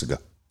few weeks ago.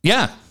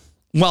 Yeah.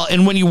 Well,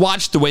 and when you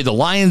watched the way the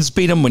Lions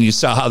beat them, when you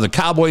saw how the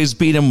Cowboys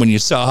beat them, when you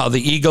saw how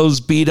the Eagles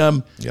beat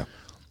them,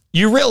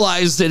 you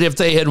realize that if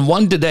they had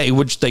won today,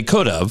 which they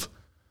could have,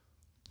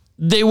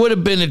 they would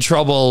have been in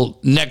trouble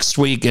next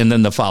week and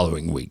then the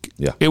following week.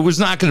 Yeah. It was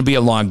not going to be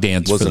a long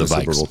dance for the Vikes.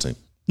 Wasn't a Super Bowl team.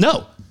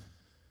 No.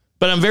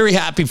 But I'm very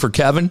happy for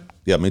Kevin.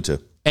 Yeah, me too.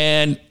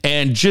 And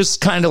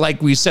just kind of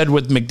like we said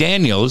with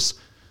McDaniels,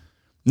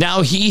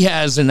 now he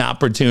has an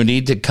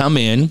opportunity to come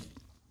in.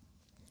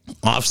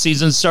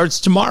 Off-season starts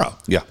tomorrow.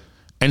 Yeah.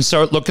 And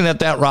start looking at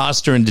that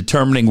roster and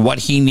determining what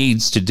he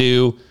needs to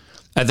do.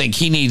 I think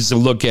he needs to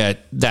look at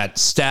that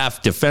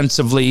staff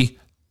defensively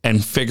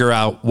and figure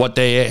out what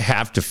they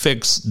have to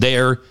fix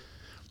there.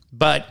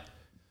 But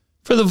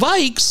for the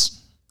Vikes,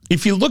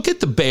 if you look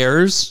at the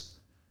Bears,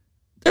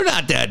 they're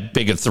not that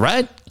big a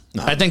threat.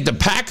 No. I think the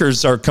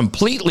Packers are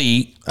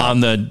completely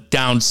on the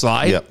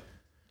downslide. Yep.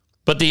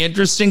 But the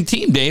interesting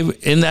team,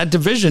 Dave, in that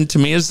division to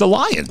me is the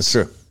Lions. That's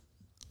true.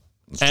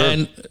 That's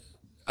and true.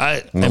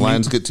 The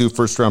Lions get 2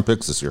 first-round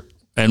picks this year.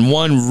 And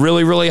one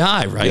really, really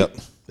high, right? Yep.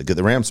 They get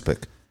the Rams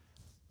pick.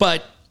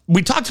 But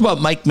we talked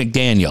about Mike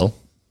McDaniel.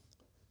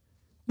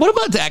 What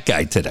about that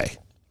guy today?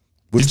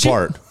 Which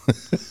part?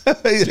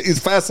 He's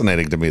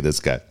fascinating to me, this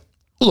guy.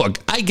 Look,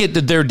 I get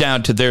that they're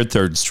down to their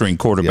third-string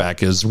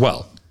quarterback as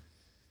well.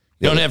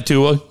 You don't have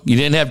Tua. You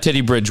didn't have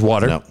Teddy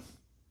Bridgewater. No.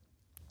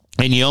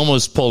 And you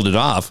almost pulled it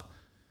off.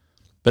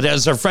 But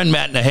as our friend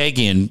Matt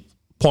Nahagian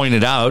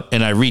pointed out,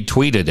 and I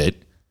retweeted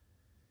it,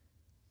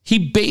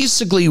 he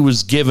basically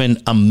was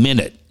given a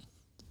minute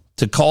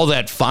to call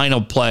that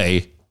final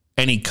play,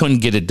 and he couldn't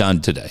get it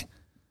done today.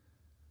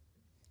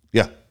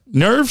 Yeah.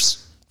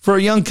 Nerves for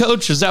a young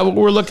coach? Is that what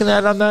we're looking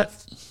at on that?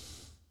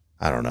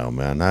 I don't know,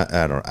 man.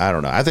 I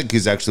don't know. I think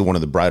he's actually one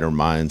of the brighter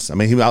minds. I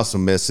mean, he also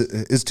missed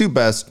his 2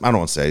 best. I don't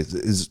want to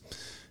say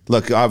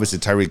look. Obviously,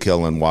 Tyreek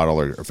Hill and Waddle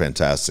are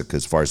fantastic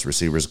as far as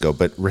receivers go,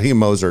 but Raheem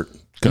Mostert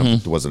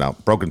wasn't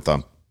out. Broken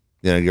thumb.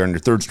 You know, you're on your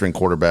 3rd-string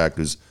quarterback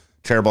who's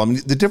terrible. I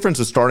mean, the difference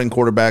of starting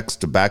quarterbacks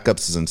to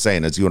backups is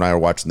insane. As you and I are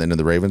watching the end of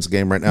the Ravens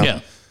game right now, yeah.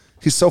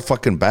 He's so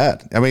fucking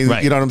bad. I mean,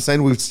 You know what I'm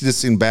saying? We've just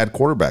seen bad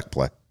quarterback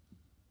play.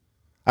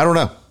 I don't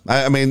know.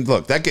 I mean,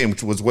 look, that game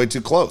was way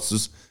too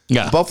close.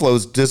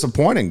 Buffalo's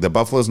disappointing. The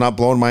Buffalo's not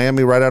blowing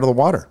Miami right out of the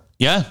water.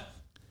 Yeah.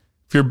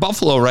 If you're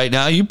Buffalo right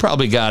now, you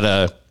probably got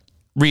to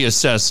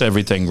reassess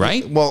everything,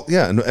 right? Well,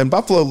 yeah. And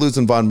Buffalo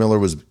losing Von Miller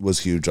was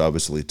huge,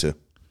 obviously, too.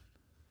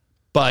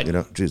 But, you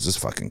know, geez, this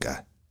fucking guy.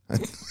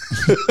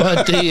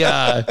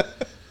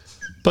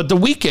 but the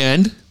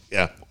weekend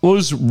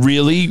was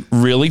really,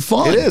 really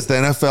fun. It is. The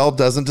NFL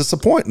doesn't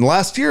disappoint. And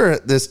last year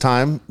at this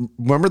time,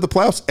 remember the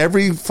playoffs?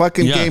 Every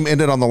fucking game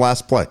ended on the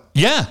last play.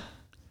 Yeah.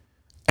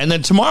 And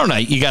then tomorrow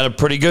night, you got a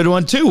pretty good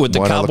one, too, with the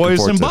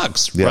Cowboys and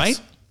Bucks, right?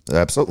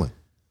 Absolutely.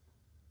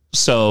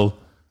 So,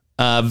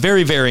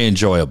 very, very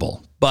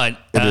enjoyable. But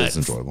it is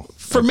enjoyable.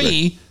 For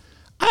me,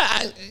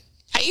 I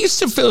used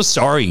to feel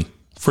sorry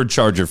for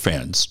Charger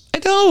fans. I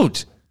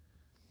don't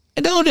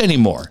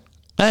anymore.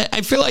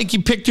 I feel like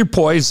you picked your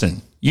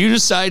poison. You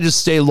decided to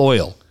stay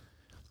loyal.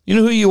 You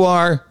know who you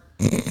are?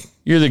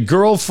 You're the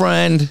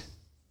girlfriend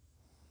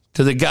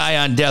to the guy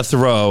on death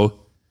row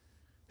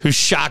who's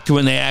shocked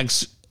when they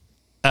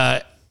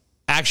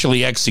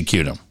actually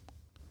execute him.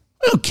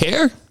 I don't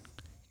care.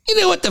 You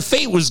knew what the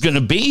fate was going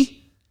to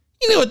be.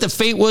 You knew what the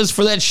fate was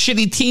for that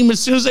shitty team as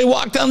soon as they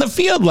walked on the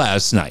field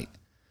last night.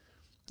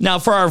 Now,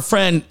 for our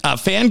friend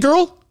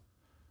Fangirl,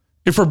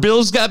 if her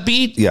Bills got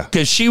beat,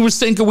 because she was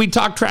thinking we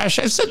talked trash,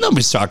 I said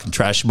nobody's talking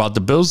trash about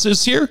the Bills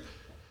this year.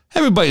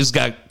 Everybody's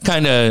got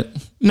kind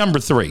of number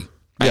 3. Right?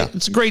 Yeah.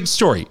 It's a great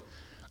story.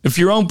 If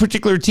your own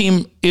particular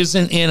team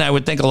isn't in, I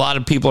would think a lot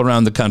of people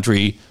around the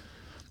country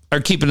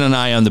are keeping an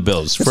eye on the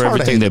Bills for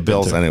everything they've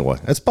built. Bills anyway.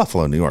 It's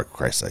Buffalo, New York, for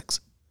Christ's sakes.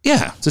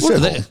 Yeah.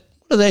 What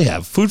do they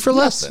have? Food for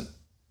less?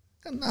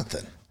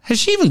 Nothing. Has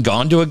she even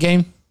gone to a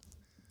game?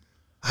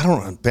 I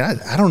don't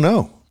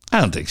know.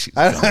 I don't think she's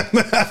I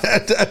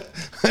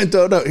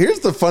don't know.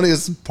 Here's the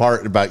funniest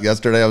part about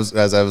yesterday.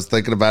 As I was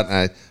thinking about it,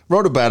 and I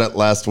wrote about it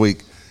last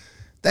week.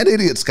 That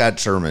idiot Scott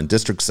Sherman,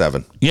 District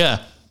 7.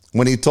 Yeah.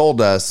 When he told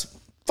us,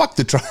 fuck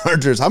the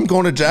Chargers, I'm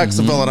going to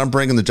Jacksonville and I'm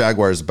bringing the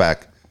Jaguars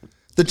back.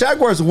 The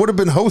Jaguars would have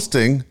been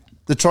hosting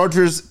the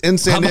Chargers in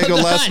San Diego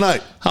last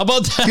night. How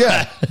about that?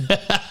 Yeah.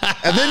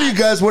 And then you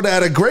guys would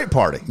have had a great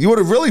party. You would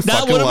have really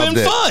fucking loved it. That would have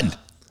been fun.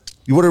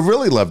 You would have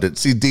really loved it.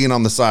 See Dean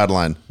on the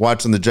sideline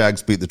watching the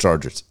Jags beat the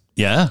Chargers.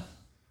 Yeah.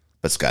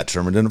 But Scott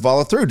Sherman didn't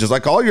follow through, just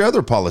like all your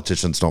other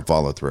politicians don't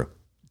follow through.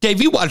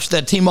 Dave, you watched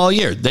that team all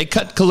year. They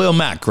cut Khalil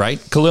Mack, right?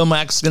 Khalil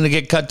Mack's going to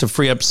get cut to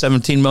free up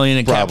 $17 million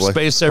in cap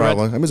space there.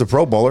 Probably. I mean, he's a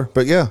Pro Bowler,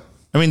 but yeah.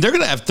 I mean, they're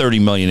going to have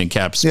 $30 million in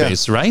cap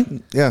space, right?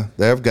 Yeah,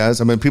 they have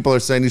guys. I mean, people are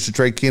saying you should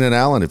trade Keenan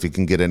Allen if you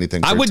can get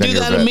anything. I would do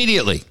that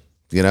immediately.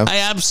 You know, I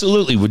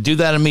absolutely would do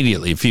that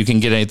immediately if you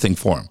can get anything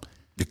for him.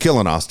 You're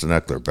killing Austin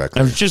Eckler back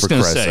there. I was just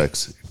going to say,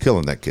 You're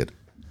killing that kid.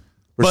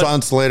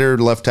 Rashawn Slater,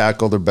 left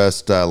tackle, their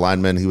best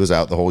lineman. He was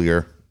out the whole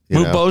year.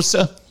 Move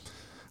Bosa.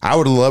 I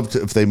would have loved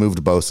if they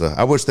moved Bosa.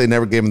 I wish they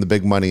never gave him the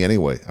big money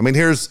anyway. I mean,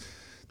 here's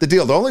the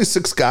deal. There are only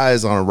 6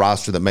 guys on a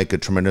roster that make a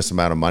tremendous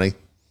amount of money.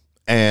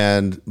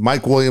 And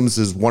Mike Williams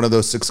is one of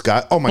those 6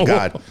 guys. Oh, my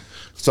God.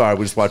 Sorry,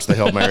 we just watched the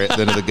Hail Mary at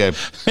the end of the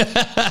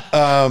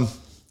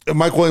game.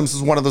 Mike Williams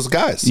is one of those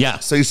guys. Yeah.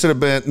 So he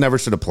never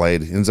should have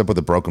played. He ends up with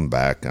a broken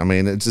back. I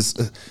mean, it's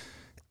just,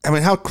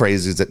 how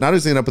crazy is it? Not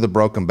only end up with a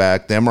broken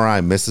back, the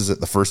MRI misses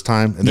it the first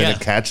time, and then it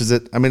catches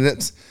it. I mean,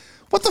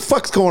 what the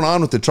fuck's going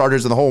on with the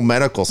Chargers and the whole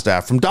medical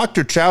staff? From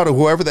Dr. Chow to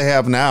whoever they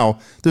have now,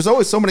 there's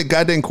always so many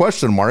goddamn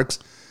question marks.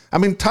 I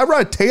mean,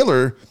 Tyrod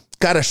Taylor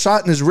got a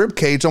shot in his rib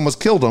cage, almost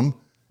killed him.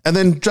 And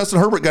then Justin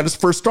Herbert got his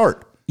first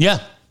start. Yeah.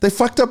 They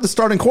fucked up the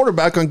starting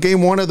quarterback on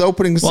game 1 of the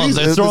opening season.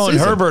 Well, they're throwing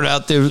Herbert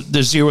out there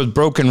this year with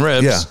broken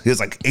ribs. Yeah. He has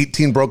like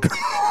 18 broken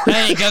ribs.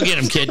 Hey, go get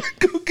him, kid.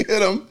 Go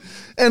get him.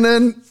 And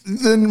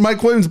then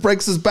Mike Williams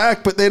breaks his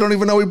back, but they don't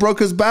even know he broke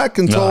his back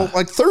until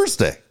like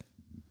Thursday.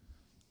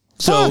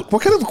 So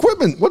what kind of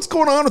equipment? What's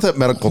going on with that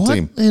medical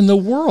team? What in the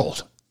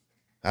world?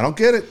 I don't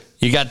get it.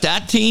 You got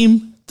that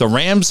team. The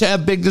Rams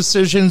have big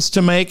decisions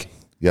to make.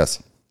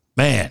 Yes.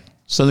 Man.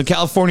 So the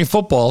California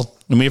football,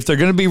 I mean, if they're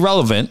going to be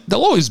relevant,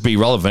 they'll always be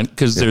relevant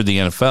because they're the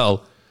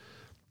NFL.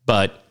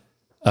 But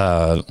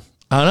I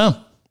don't know.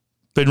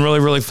 Been really,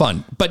 really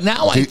fun. But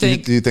now I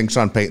think... Do you think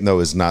Sean Payton, though,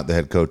 is not the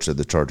head coach of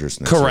the Chargers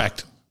next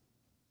correct.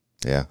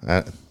 Year?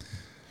 Yeah.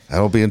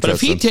 That'll be interesting. But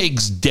if he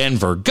takes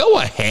Denver, go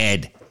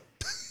ahead.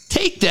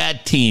 Take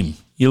that team,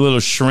 you little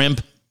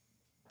shrimp.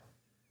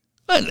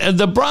 And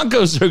the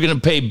Broncos are going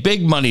to pay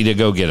big money to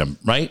go get him,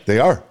 right? They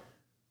are.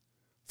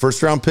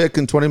 First round pick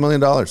and $20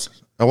 million.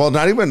 Well,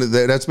 not even.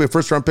 That has to be a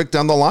first round pick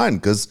down the line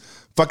because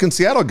fucking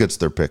Seattle gets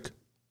their pick.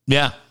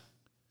 Yeah.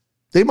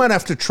 They might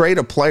have to trade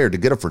a player to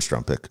get a first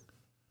round pick,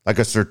 like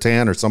a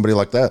Surtain or somebody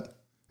like that,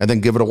 and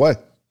then give it away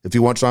if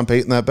you want Sean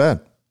Payton that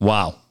bad.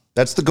 Wow.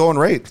 That's the going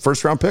rate.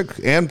 First round pick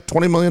and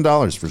 $20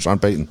 million for Sean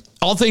Payton.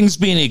 All things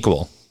being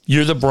equal,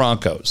 you're the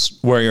Broncos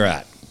where you're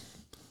at.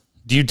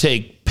 Do you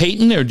take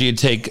Payton or do you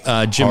take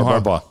Jim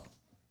Harbaugh?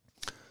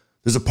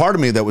 There's a part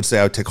of me that would say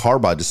I would take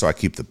Harbaugh just so I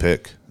keep the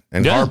pick.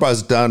 And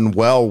Harbaugh's done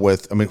well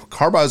with,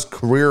 Harbaugh's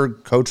career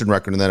coaching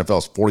record in the NFL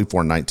is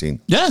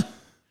 44-19. Yeah.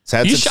 He's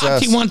had success.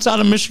 Shocked he wants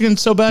out of Michigan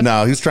so bad?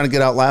 No, he was trying to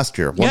get out last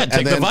year. Yeah,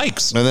 take the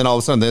Vikes. And then all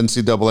of a sudden the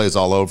NCAA is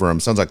all over him.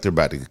 Sounds like they're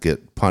about to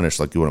get punished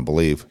like you wouldn't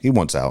believe. He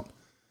wants out.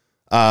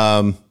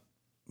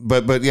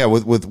 But yeah,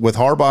 with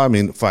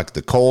Harbaugh, fuck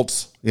the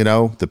Colts,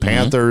 the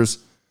Panthers,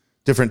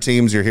 different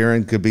teams you're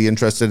hearing could be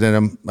interested in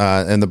him.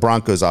 And the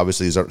Broncos,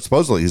 obviously,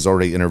 supposedly he's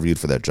already interviewed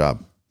for that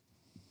job.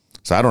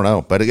 So I don't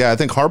know. But yeah, I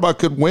think Harbaugh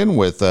could win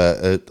with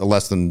a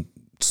less than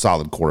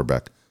solid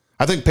quarterback.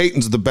 I think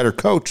Peyton's the better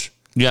coach.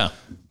 Yeah.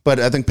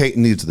 But I think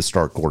Peyton needs the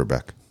star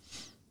quarterback.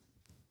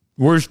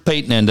 Where's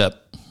Peyton end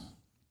up?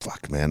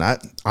 Fuck, man.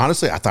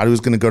 Honestly, I thought he was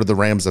going to go to the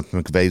Rams if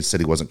McVay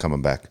said he wasn't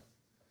coming back.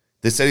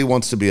 They said he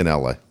wants to be in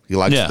L.A. He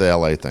likes the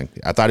L.A. thing.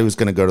 I thought he was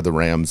going to go to the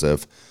Rams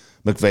if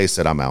McVay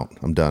said, I'm out.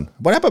 I'm done.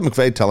 What happened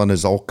McVay telling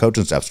his whole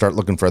coaching staff, start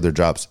looking for other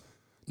jobs?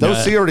 The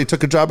OC already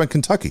took a job in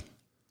Kentucky.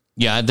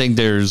 Yeah, I think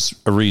there's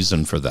a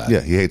reason for that. Yeah,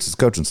 he hates his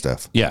coaching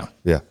staff. Yeah.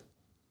 Yeah.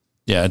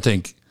 Yeah, I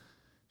think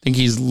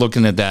he's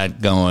looking at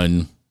that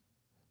going,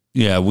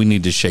 yeah, we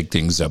need to shake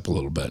things up a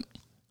little bit.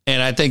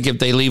 And I think if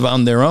they leave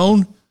on their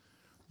own,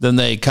 then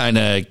they kind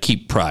of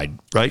keep pride,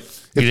 right?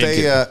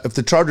 If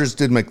the Chargers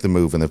did make the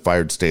move and they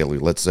fired Staley,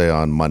 let's say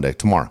on Monday,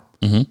 tomorrow,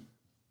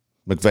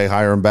 McVay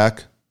hire him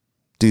back,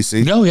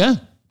 DC? No, yeah.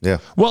 Yeah.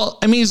 Well,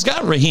 he's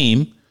got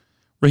Raheem.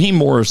 Raheem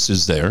Morris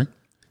is there.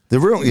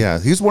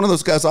 He's one of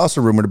those guys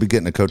also rumored to be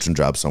getting a coaching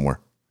job somewhere.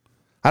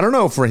 I don't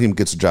know if Raheem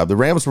gets a job. The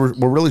Rams were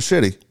really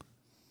shitty.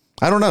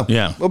 I don't know.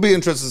 Yeah. We'll be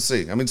interested to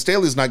see.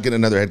 Staley's not getting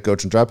another head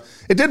coaching job.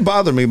 It did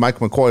bother me Mike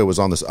McCoy was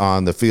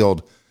on the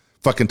field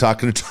fucking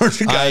talking to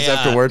Charger guys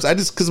afterwards.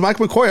 Because Mike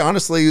McCoy,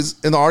 honestly, is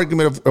in the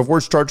argument of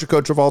worst Charger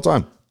coach of all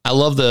time. I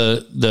love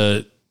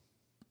the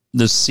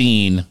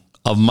scene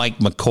of Mike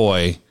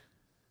McCoy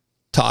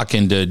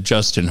talking to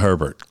Justin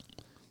Herbert.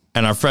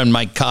 And our friend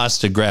Mike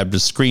Costa grabbed a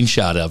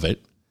screenshot of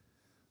it.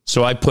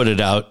 So I put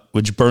it out,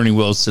 which Bernie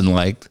Wilson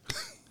liked.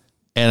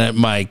 And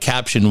my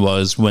caption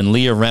was, when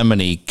Leah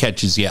Remini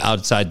catches you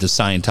outside the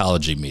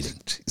Scientology meeting.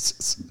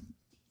 Jesus.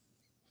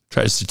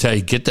 Tries to tell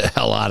you, get the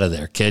hell out of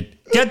there, kid.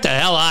 Get the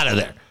hell out of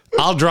there.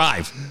 I'll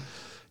drive.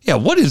 Yeah,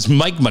 what is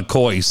Mike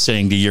McCoy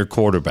saying to your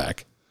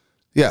quarterback?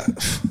 Yeah,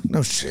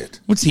 no shit.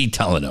 What's he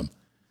telling him?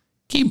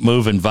 Keep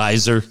moving,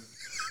 visor.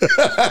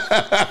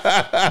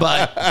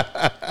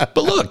 but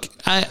look,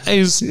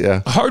 as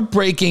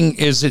heartbreaking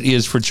as it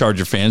is for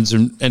Charger fans,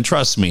 and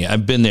trust me,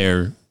 I've been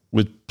there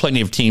with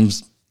plenty of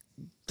teams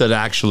that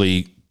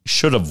actually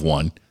should have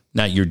won,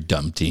 not your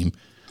dumb team,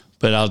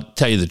 but I'll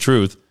tell you the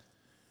truth.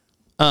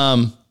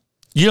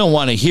 You don't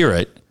want to hear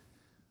it,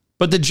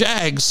 but the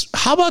Jags,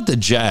 how about the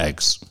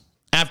Jags?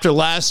 After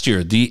last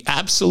year, the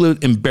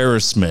absolute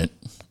embarrassment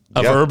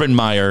of Urban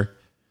Meyer,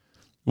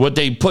 what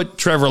they put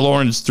Trevor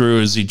Lawrence through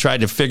as he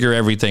tried to figure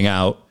everything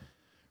out.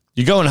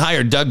 You go and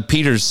hire Doug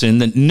Peterson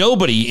that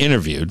nobody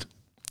interviewed,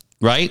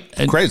 right?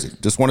 And crazy.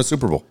 Just won a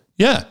Super Bowl.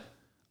 Yeah.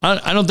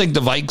 I don't think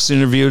the Vikes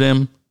interviewed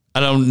him. I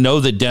don't know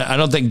I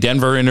don't think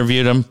Denver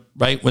interviewed him,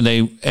 right?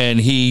 I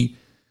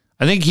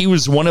think he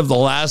was one of the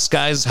last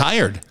guys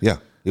hired. Yeah,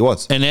 he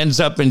was. And ends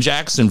up in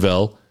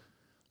Jacksonville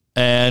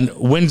and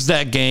wins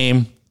that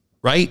game,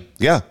 right?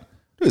 Yeah.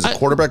 He's a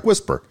quarterback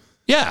whisperer.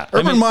 Yeah.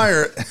 Urban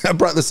Meyer, I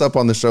brought this up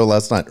on the show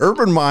last night.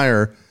 Urban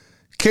Meyer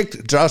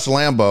kicked Josh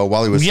Lambo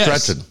while he was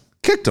stretching.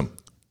 Kicked him.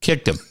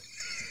 Kicked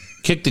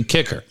the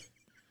kicker.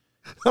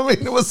 I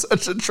mean, it was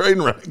such a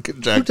train wreck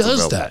in Jacksonville. Who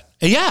does that?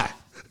 Yeah.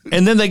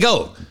 And then they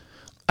go.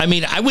 I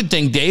mean, I would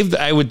think, Dave,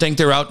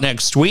 they're out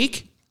next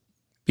week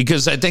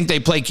because I think they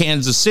play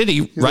Kansas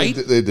City, right?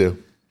 They do.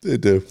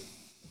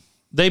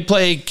 They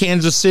play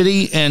Kansas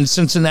City and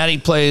Cincinnati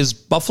plays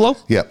Buffalo?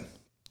 Yep.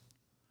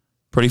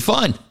 Pretty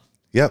fun.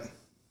 Yep.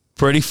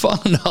 Pretty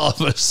fun all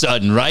of a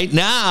sudden. Right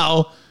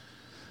now,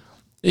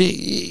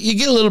 you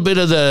get a little bit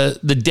of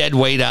the dead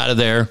weight out of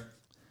there,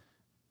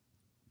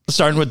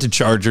 starting with the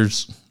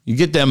Chargers. You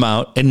get them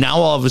out, and now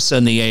all of a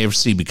sudden the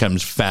AFC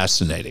becomes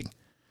fascinating.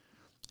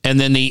 And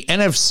then the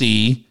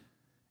NFC,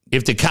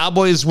 if the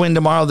Cowboys win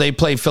tomorrow, they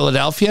play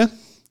Philadelphia.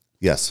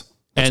 Yes.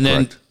 And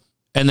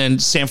then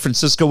San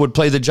Francisco would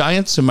play the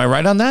Giants. Am I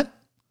right on that?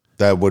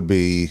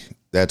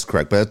 That's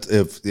correct. But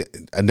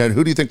and then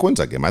who do you think wins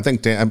that game? I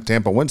think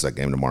Tampa wins that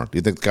game tomorrow. Do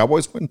you think the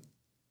Cowboys win?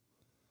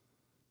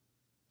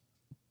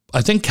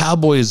 I think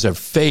Cowboys are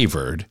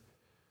favored.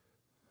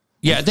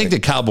 Yeah, I think the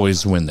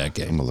Cowboys win that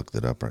game. I'm gonna look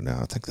that up right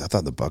now. I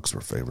thought the Bucs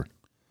were favored.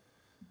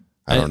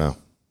 I don't know.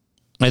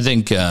 I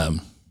think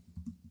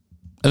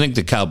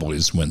the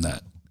Cowboys win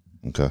that.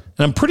 Okay. And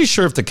I'm pretty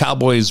sure if the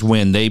Cowboys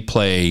win, they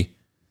play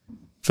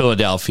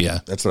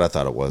Philadelphia. That's what I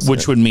thought it was.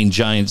 Which would mean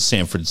Giants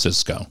San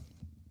Francisco.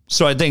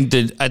 So I think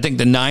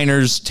the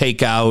Niners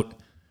take out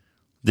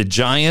the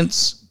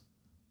Giants.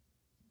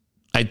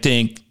 I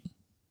think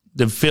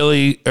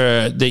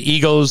the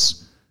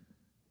Eagles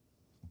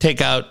take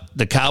out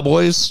the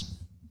Cowboys,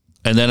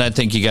 and then I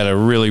think you got a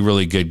really,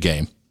 really good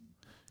game.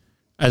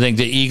 I think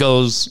the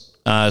Eagles,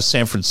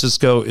 San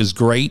Francisco is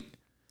great.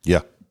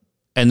 Yeah.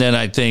 And then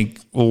I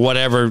think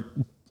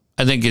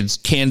I think it's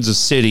Kansas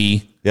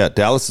City. Yeah,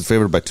 Dallas is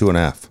favored by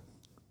 2.5.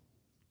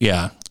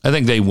 Yeah, I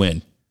think they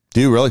win.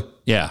 Do you really?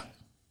 Yeah.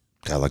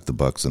 I like the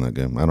Bucs in that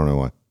game. I don't know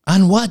why.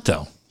 On what,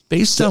 though?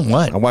 Based on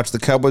what? I watched the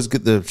Cowboys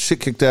get the shit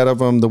kicked out of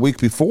them the week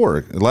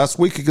before. Last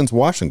week against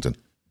Washington.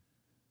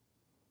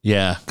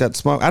 Yeah. Got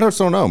smoked. I just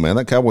don't know, man.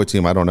 That Cowboy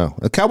team, I don't know.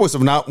 The Cowboys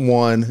have not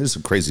won. This is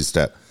a crazy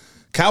stat.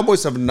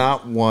 Cowboys have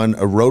not won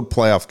a road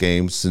playoff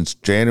game since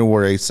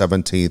January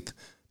 17th,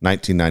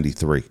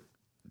 1993.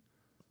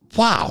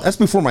 Wow. That's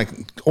before my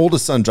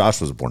oldest son,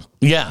 Josh, was born.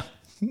 Yeah.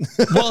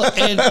 Well,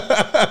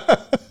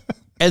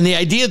 and the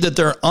idea that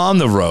they're on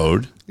the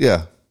road.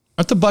 Yeah.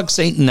 Aren't the Bucs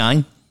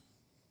 8-9?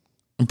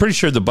 I'm pretty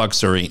sure the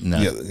Bucs are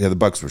 8-9. Yeah, the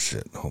Bucs were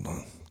shit. Hold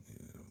on.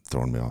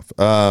 Throwing me off.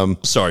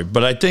 Sorry,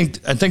 but I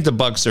think the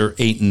Bucs are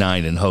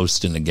 8-9 and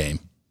hosting the game.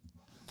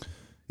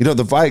 You know,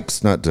 the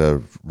Vikes, not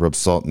to rub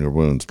salt in your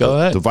wounds, Go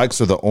ahead. The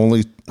Vikes are the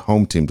only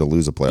home team to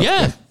lose a playoff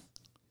game.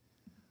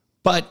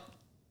 But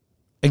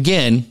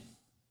again,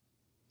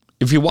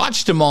 if you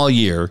watched them all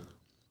year,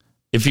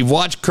 if you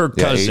watched Kirk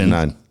Cousins,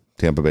 8-9.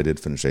 Tampa Bay did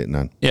finish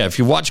 8-9. Yeah, if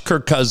you watch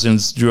Kirk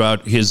Cousins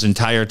throughout his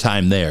entire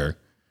time there,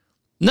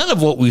 none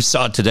of what we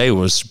saw today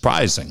was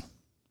surprising.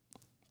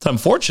 It's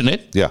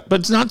unfortunate,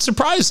 but it's not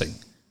surprising.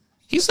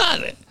 He's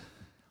not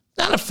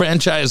a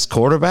franchise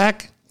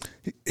quarterback.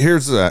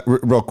 Here's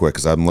real quick,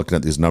 because I'm looking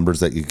at these numbers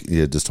that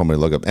you just told me to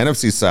look up.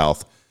 NFC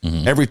South,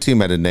 every team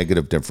had a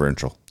negative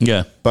differential.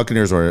 Yeah.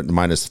 Buccaneers were at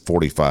minus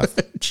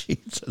 45.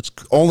 Jesus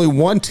Christ. Only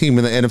one team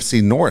in the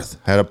NFC North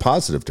had a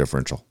positive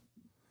differential.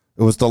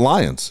 It was the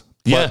Lions.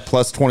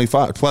 Plus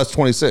 25, plus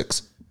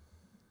 26.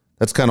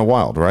 That's kind of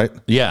wild, right?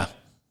 Yeah.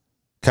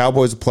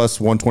 Cowboys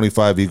plus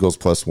 125, Eagles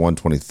plus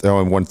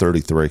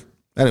 133.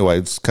 Anyway,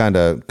 it's kind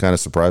of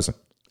surprising.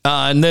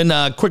 And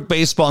then quick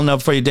baseball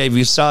note for you, Dave.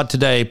 You saw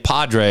today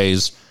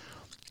Padres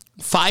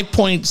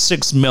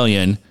 $5.6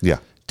 million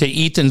to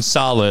Ethan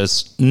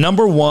Salas,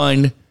 number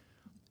one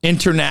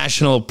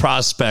international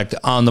prospect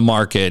on the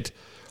market.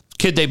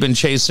 Kid they've been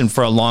chasing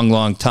for a long,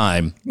 long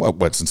time.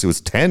 What since he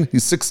was 10?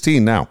 He's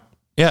 16 now.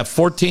 Yeah,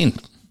 14.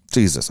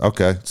 Jesus.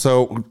 Okay.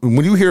 So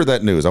when you hear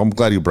that news, I'm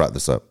glad you brought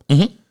this up.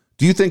 Mm-hmm.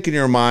 Do you think in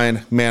your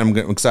mind, man,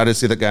 I'm excited to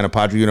see that guy in a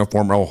Padre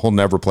uniform, or he'll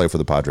never play for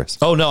the Padres?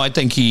 Oh, no, I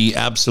think he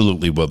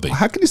absolutely will be.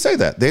 How can you say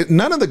that?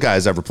 None of the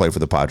guys ever play for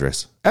the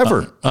Padres.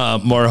 Ever.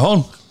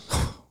 Morejon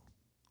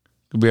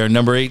could be our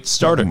number 8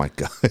 starter. Oh, my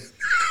God.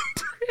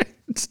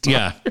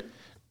 Yeah.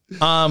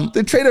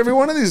 They trade every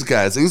one of these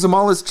guys. They use them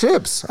all as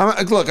chips.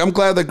 Look, I'm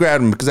glad they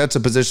grabbed him because that's a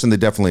position they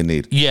definitely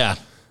need. Yeah.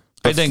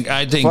 I think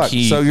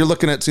he... So you're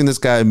looking at seeing this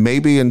guy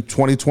maybe in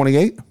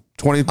 2028,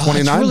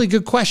 2029? That's a really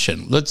good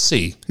question. Let's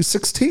see. He's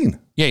 16.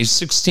 Yeah, he's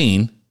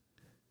 16.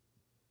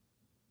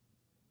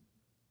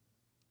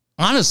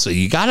 Honestly,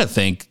 you got to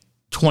think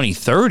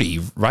 2030,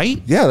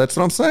 right? Yeah, that's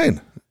what I'm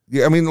saying.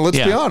 Yeah, I mean, let's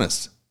be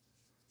honest.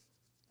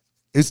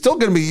 He's still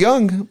going to be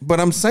young, but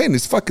I'm saying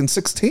he's fucking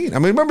 16. I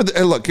mean, remember,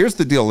 look, here's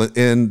the deal.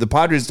 In the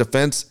Padres'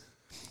 defense,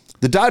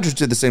 the Dodgers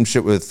did the same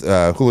shit with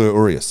Julio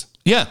Urias.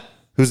 Yeah.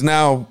 Who's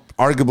now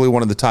arguably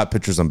one of the top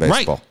pitchers in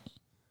baseball. Right.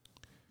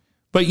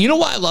 But you know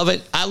why I love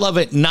it? I love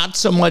it not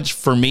so much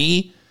for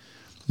me,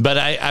 but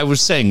I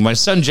was saying my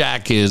son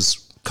Jack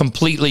is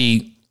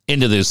completely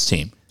into this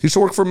team. He used to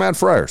work for Matt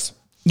Friars.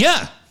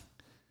 Yeah.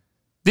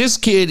 This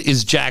kid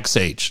is Jack's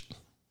age.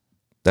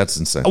 That's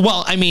insane.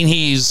 Well, I mean,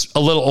 he's a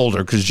little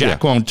older because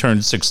Jack won't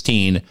turn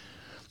 16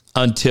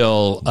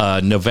 until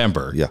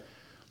November. Yeah.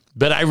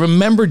 But I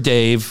remember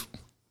Dave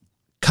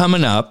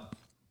coming up,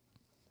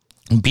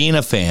 being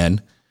a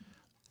fan,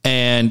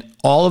 and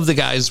all of the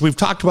guys, we've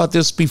talked about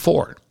this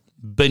before,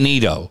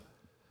 Benito,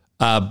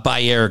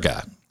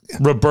 Baerga,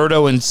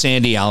 Roberto, and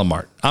Sandy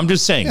Alomar. I'm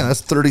just saying. Yeah,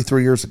 that's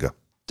 33 years ago.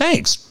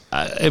 Thanks.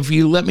 If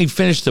you let me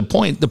finish the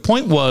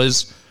point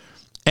was,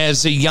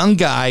 as a young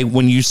guy,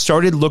 when you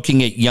started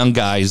looking at young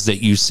guys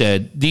that you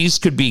said, these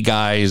could be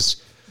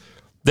guys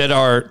that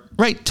are,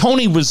 right,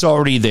 Tony was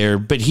already there,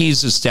 but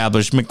he's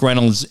established,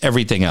 McReynolds,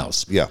 everything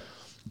else. Yeah.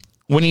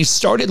 When you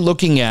started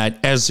looking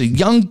at, as a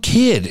young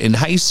kid in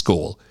high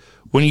school,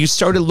 when you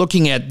started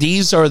looking at,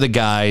 these are the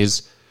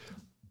guys,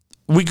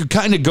 we could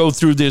kind of go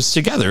through this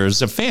together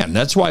as a fan.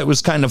 That's why it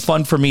was kind of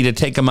fun for me to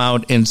take them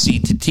out and see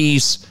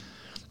Tatis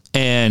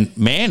and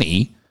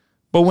Manny.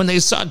 But when they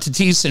saw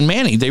Tatis and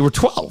Manny, they were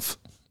 12.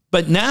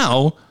 But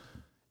now,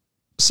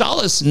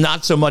 Salas,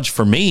 not so much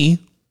for me,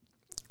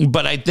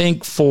 but I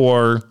think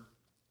for,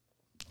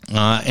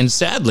 and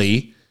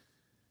sadly,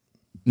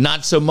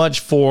 not so much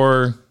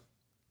for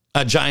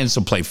Giants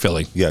will play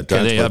Philly. Yeah,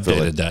 Giants they play updated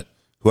Philly. that.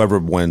 Whoever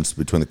wins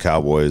between the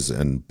Cowboys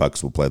and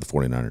Bucks will play the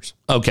 49ers.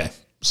 Okay,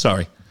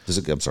 sorry.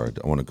 I'm sorry.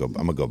 I'm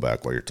gonna go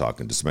back while you're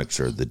talking just to make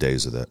sure the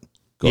days of that.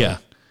 Go Yeah.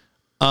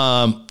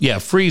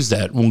 ahead. Freeze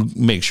that. We'll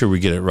make sure we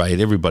get it right.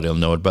 Everybody will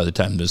know it by the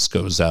time this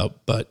goes out,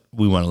 but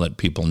we want to let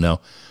people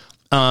know.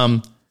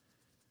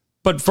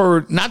 But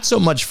for not so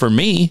much for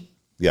me,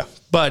 Yeah.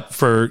 but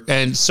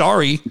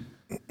sorry,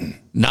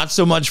 not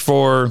so much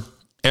for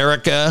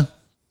Erica,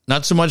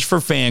 not so much for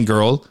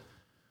Fangirl,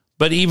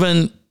 but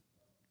even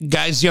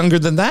guys younger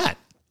than that.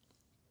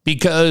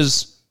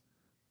 Because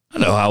I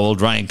don't know how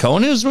old Ryan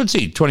Cohen is. What's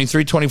he,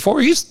 23,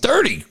 24? He's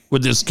 30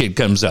 when this kid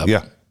comes up.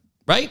 Yeah.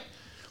 Right?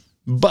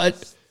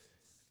 But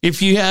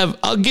if you have,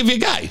 I'll give you a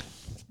guy,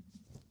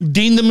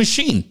 Dean the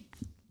Machine.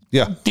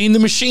 Yeah. Dean the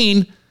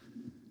Machine,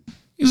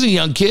 he's a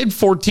young kid,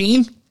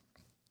 14.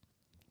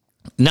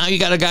 Now you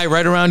got a guy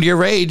right around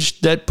your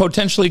age that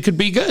potentially could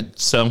be good.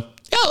 So,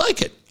 yeah, I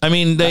like it. I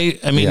mean,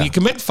 Yeah. you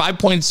commit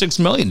 $5.6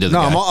 million to the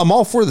guy. I'm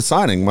all for the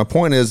signing. My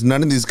point is,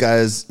 none of these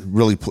guys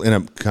really end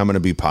up coming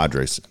to be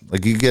Padres.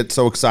 Like, you get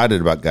so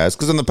excited about guys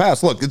because in the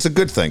past, look, it's a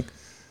good thing.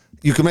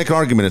 You can make an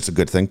argument it's a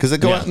good thing because they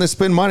go out and they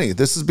spend money.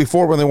 This is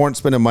before when they weren't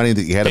spending money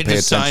that you had to pay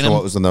attention to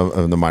what was in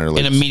the minor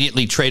leagues. And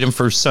immediately trade him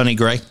for Sonny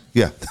Gray.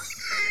 Yeah.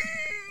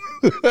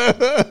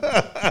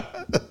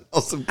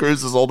 Nelson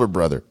Cruz's older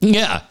brother.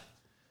 Yeah.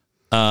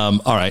 All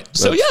right.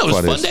 So, That's it was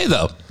a fun day,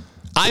 though.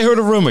 I heard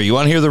a rumor. You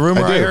want to hear the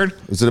rumor I heard?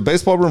 Is it a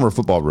baseball rumor or a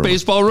football rumor?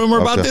 Baseball rumor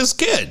about this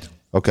kid.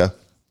 Okay.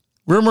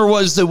 Rumor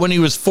was that when he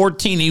was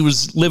 14, he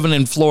was living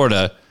in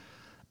Florida,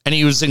 and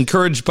he was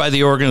encouraged by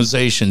the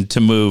organization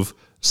to move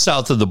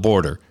south of the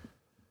border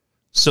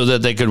so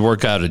that they could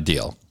work out a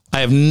deal. I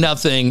have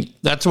nothing.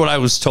 That's what I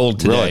was told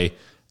today. Really?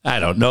 I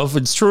don't know if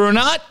it's true or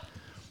not.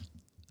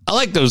 I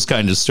like those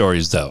kind of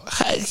stories, though.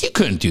 You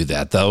couldn't do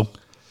that, though.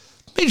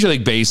 Major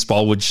League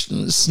Baseball would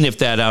sniff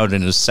that out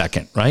in a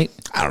second, right?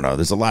 I don't know.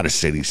 There's a lot of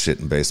shady shit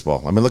in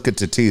baseball. I mean, look at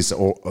Tatis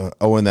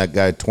owing that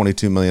guy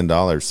 $22 million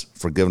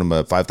for giving him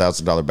a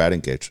 $5,000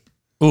 batting cage.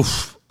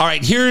 Oof. All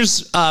right,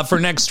 here's for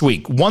next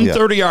week.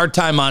 1:30 our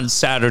time on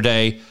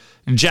Saturday.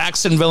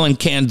 Jacksonville and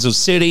Kansas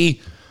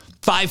City.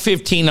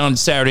 5:15 on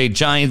Saturday,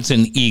 Giants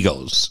and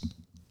Eagles.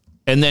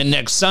 And then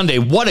next Sunday,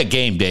 what a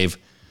game, Dave.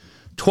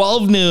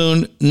 12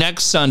 noon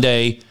next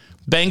Sunday,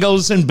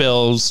 Bengals and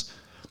Bills.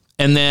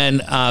 And then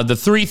the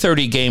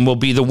 3:30 game will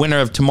be the winner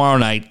of tomorrow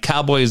night,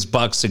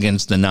 Cowboys-Bucks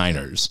against the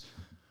Niners.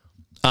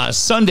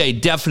 Sunday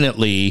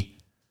definitely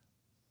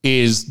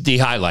is the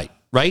highlight,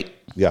 right?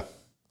 Yeah.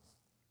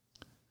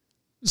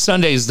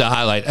 Sunday's the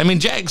highlight. I mean,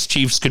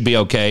 Jags-Chiefs could be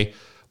okay,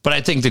 but I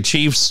think the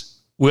Chiefs,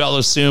 we all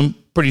assume,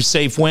 pretty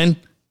safe win.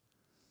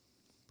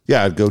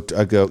 Yeah, I'd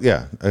go.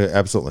 Yeah,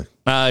 absolutely.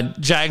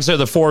 Jags are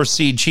the 4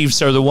 seed.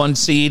 Chiefs are the 1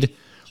 seed.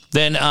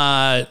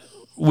 Then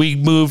we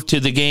move to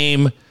the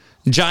game.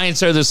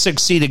 Giants are the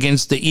 6 seed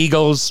against the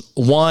Eagles.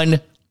 1.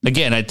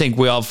 Again, I think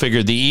we all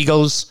figured the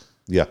Eagles.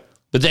 Yeah.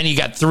 But then you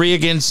got 3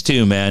 against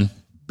 2, man.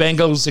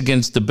 Bengals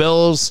against the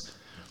Bills.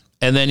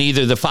 And then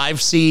either the 5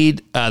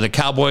 seed, the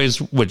Cowboys,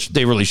 which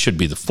they really should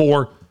be the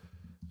 4,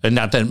 and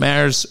not that it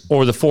matters,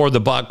 or the 4, the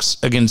Bucks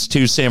against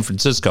 2, San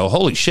Francisco.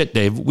 Holy shit,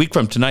 Dave. Week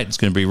from tonight is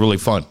going to be really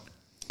fun.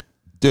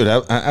 Dude,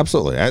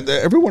 absolutely.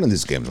 Every one of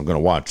these games, I'm going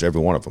to watch every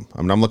one of them.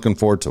 I mean, I'm looking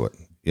forward to it,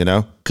 you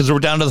know? Because we're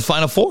down to the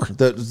Final 4.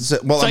 It's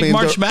like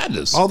March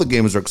Madness. All the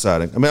games are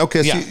exciting. I mean,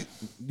 okay, so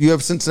you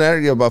have Cincinnati or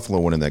you have Buffalo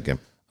winning that game?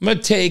 I'm going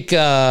to take,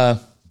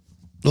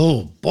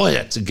 oh, boy,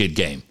 that's a good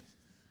game.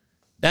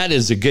 That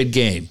is a good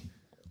game.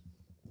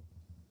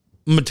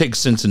 I'm going to take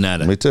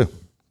Cincinnati. Me too.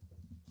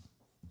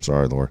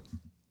 Sorry, Laura.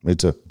 Me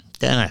too.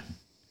 Damn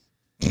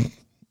it.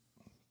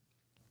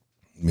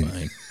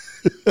 Fine.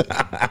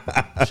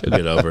 She'll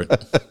get over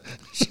it.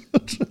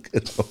 She'll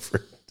get over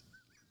it.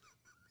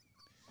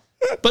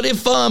 But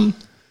if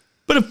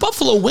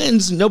Buffalo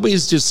wins,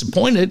 nobody's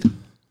disappointed.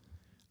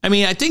 I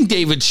mean, I think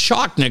David's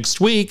shocked next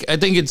week. I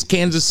think it's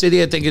Kansas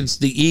City. I think it's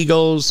the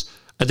Eagles.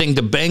 I think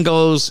the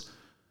Bengals,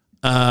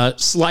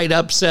 slight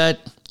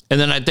upset. And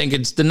then I think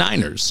it's the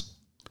Niners.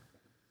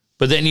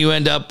 But then you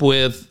end up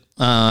with,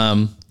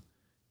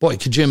 boy,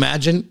 could you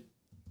imagine?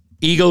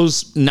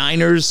 Eagles,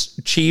 Niners,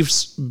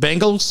 Chiefs,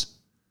 Bengals?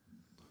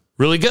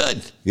 Really good.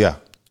 Yeah.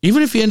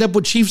 Even if you end up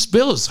with Chiefs,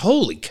 Bills,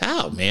 holy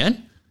cow,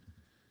 man.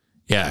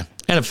 Yeah,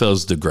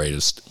 NFL's the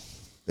greatest.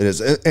 It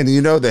is. And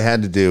you know they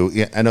had to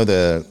do, I know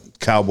the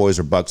Cowboys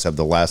or Bucks have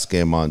the last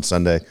game on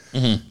Sunday.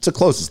 Mm-hmm. It's the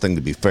closest thing,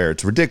 to be fair.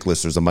 It's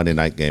ridiculous there's a Monday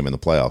night game in the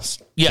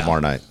playoffs tomorrow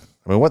night.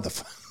 I mean, what the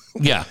fuck?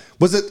 Yeah.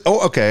 Was it?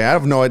 Oh, okay. I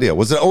have no idea.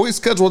 Was it always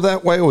scheduled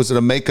that way, or was it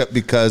a makeup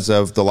because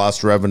of the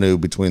lost revenue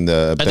between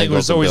the Bengals? I think it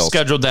was always Bills?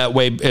 Scheduled that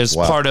way as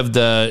part of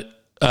the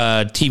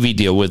TV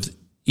deal with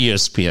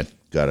ESPN.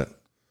 Got it.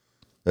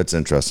 That's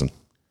interesting.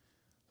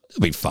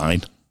 It'll be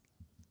fine.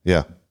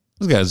 Yeah.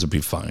 Those guys will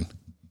be fine.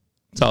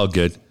 It's all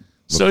good.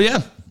 So,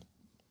 yeah.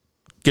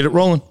 Get it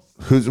rolling.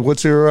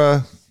 What's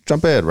your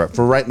jump ahead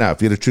for right now?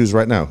 If you had to choose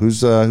right now,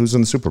 who's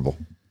in the Super Bowl?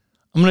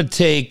 I'm going to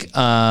take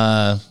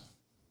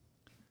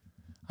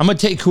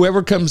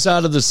whoever comes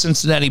out of the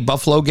Cincinnati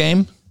Buffalo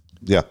game.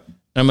 Yeah.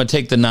 I'm going to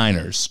take the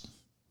Niners,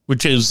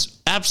 which is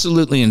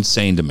absolutely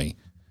insane to me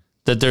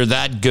that they're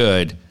that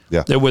good.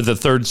 Yeah. That with a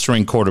third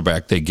string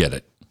quarterback, they get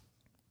it.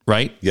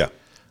 Right? Yeah.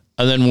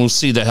 And then we'll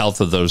see the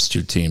health of those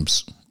two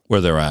teams, where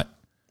they're at.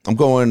 I'm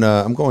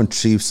going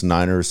Chiefs,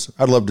 Niners.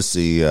 I'd love to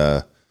see,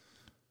 can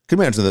you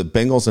imagine the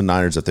Bengals and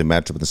Niners if they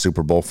match up in the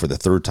Super Bowl for the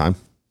third time?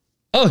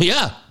 Oh,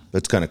 yeah.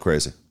 That's kind of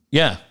crazy.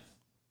 Yeah.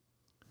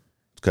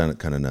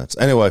 Kind of nuts.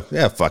 Anyway,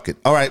 yeah, fuck it.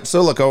 All right,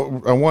 so look,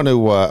 I want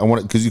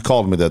to, because you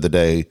called me the other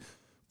day,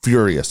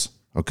 furious.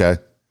 Okay,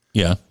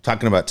 yeah,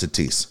 talking about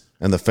Tatis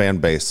and the fan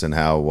base and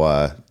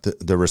how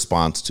the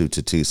response to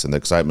Tatis and the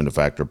excitement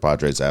factor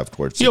Padres have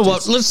towards Tatis. You know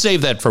what? Let's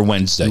save that for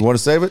Wednesday. You want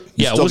to save it?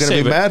 Yeah, still going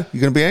to be mad? You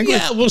going to be angry?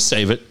 Yeah, we'll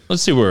save it.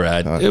 Let's see where we're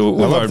at. We've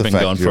already been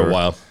going for a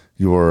while.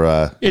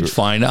 It's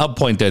fine. I'll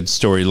point that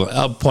story.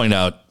 I'll point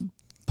out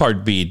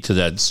part B to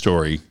that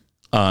story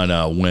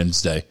on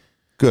Wednesday.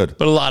 Good.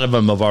 But a lot of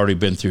them have already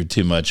been through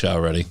too much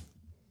already.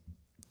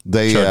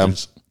 They've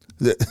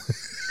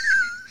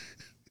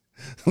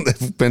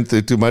been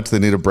through too much. They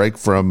need a break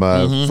from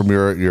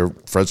your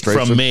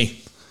frustration. From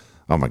me.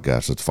 Oh, my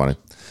gosh. That's funny.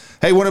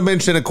 Hey, want to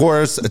mention, of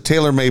course,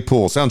 TaylorMade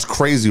Pool. Sounds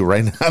crazy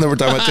right now that we're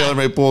talking about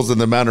TaylorMade Pools and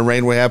the amount of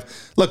rain we have.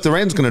 Look, the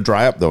rain's going to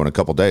dry up, though, in a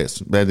couple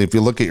days. And if you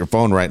look at your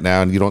phone right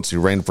now and you don't see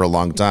rain for a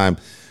long time,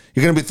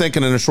 you're going to be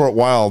thinking in a short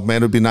while,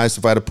 man, it would be nice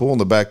if I had a pool in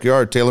the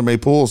backyard.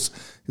 TaylorMade Pools.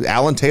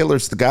 Alan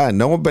Taylor's the guy.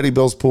 No one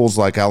builds pools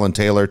like Alan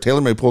Taylor.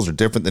 TaylorMade pools are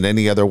different than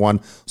any other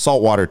one.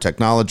 Saltwater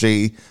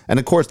technology. And,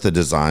 of course, the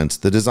designs.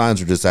 The designs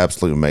are just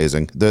absolutely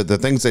amazing. The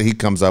things that he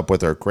comes up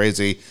with are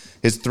crazy.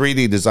 His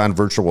 3D design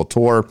virtual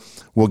tour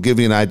will give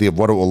you an idea of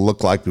what it will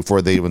look like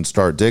before they even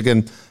start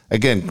digging.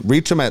 Again,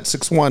 reach him at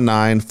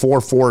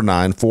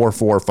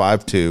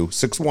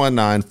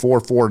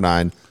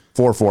 619-449-4452.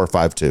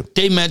 619-449-4452.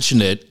 Dave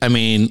mentioned it. I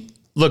mean,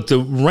 look, the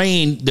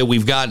rain that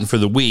we've gotten for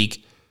the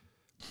week,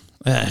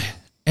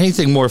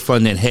 anything more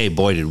fun than, hey,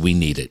 boy, did we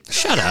need it.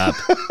 Shut up.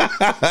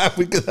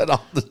 We get that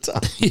all the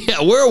time.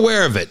 Yeah, we're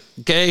aware of it,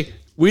 okay?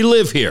 We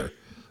live here.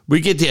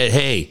 We get to,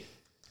 hey,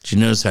 did you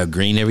notice how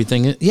green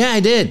everything is? Yeah, I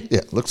did.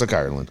 Yeah, looks like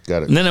Ireland.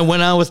 Got it. And then I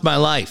went on with my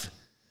life.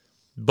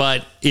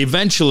 But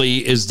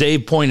eventually, as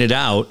Dave pointed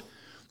out,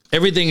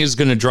 everything is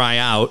going to dry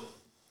out.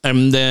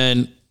 And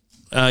then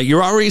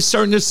you're already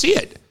starting to see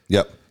it.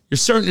 Yep. You're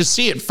starting to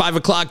see it 5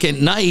 o'clock at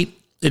night.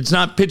 It's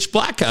not pitch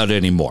black out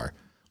anymore.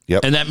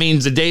 Yep. And that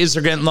means the days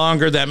are getting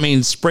longer. That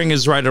means spring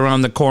is right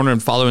around the corner,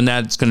 and following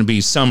that, it's going to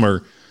be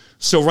summer.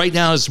 So right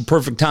now is the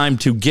perfect time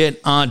to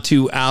get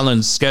onto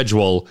Alan's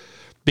schedule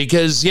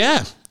because,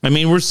 yeah, I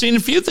mean, we're seeing a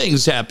few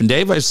things happen,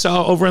 Dave. I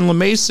saw over in La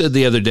Mesa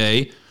the other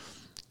day,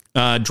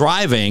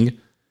 driving,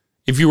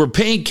 if you were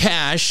paying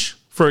cash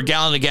for a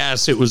gallon of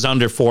gas, it was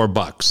under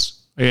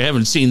 $4. I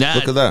haven't seen that,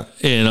 Look at that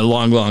in a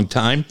long, long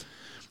time.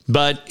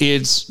 But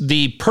it's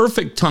the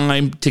perfect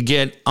time to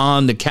get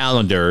on the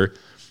calendar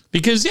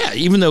because, yeah,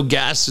 even though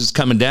gas is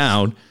coming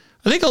down,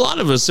 I think a lot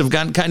of us have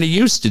gotten kind of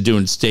used to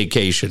doing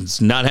staycations,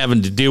 not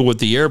having to deal with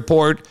the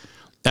airport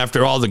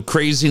after all the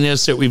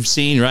craziness that we've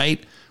seen,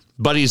 right?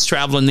 Buddy's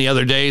traveling the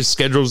other day,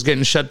 schedule's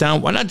getting shut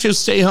down. Why not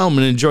just stay home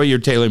and enjoy your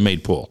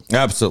TaylorMade pool?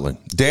 Absolutely.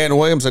 Dan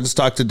Williams, I just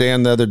talked to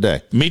Dan the other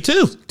day. Me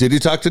too. Did you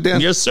talk to Dan?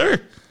 Yes,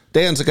 sir.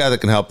 Dan's the guy that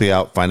can help you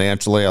out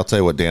financially. I'll tell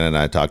you what Dan and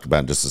I talked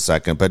about in just a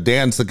second. But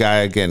Dan's the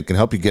guy, again, can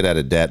help you get out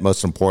of debt.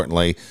 Most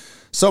importantly,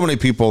 so many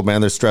people, man,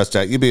 they're stressed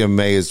out. You'd be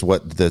amazed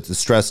what the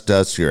stress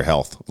does to your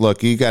health.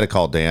 Look, you got to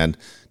call Dan.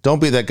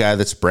 Don't be that guy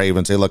that's brave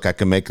and say, look, I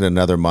can make it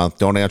another month.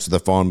 Don't answer the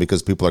phone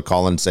because people are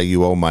calling and say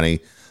you owe money.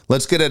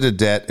 Let's get out of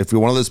debt. If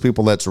you're one of those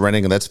people that's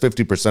renting, and that's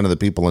 50% of the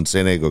people in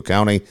San Diego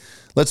County,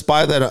 let's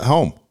buy that at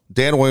home.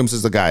 Dan Williams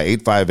is the guy,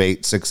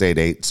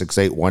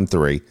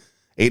 858-688-6813.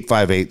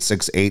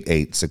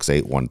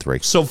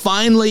 858-688-6813. So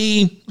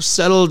finally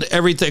settled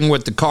everything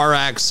with the car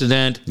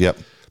accident. Yep.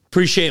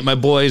 Appreciate my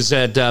boys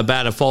at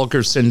Bata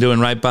Fulkerson doing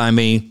right by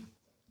me.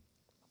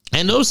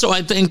 And also,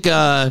 I think,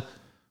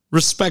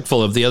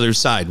 respectful of the other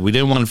side. We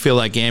didn't want to feel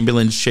like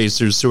ambulance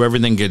chasers, so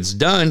everything gets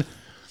done.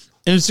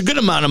 And it's a good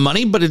amount of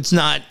money, but it's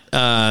not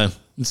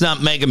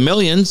mega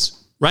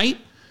millions, right?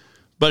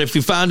 But if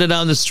you found it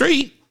on the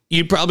street,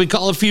 you'd probably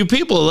call a few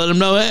people and let them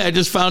know, hey, I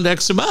just found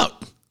X amount.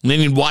 And then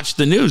you'd watch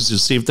the news to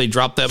see if they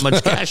dropped that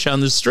much cash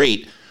on the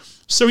street.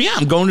 So, yeah,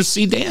 I'm going to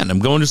see Dan. I'm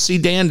going to see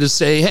Dan to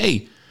say,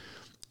 hey,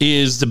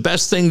 is the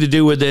best thing to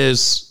do with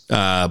this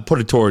put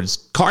it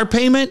towards car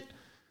payment?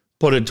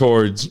 Put it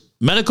towards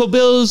medical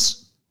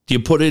bills? Do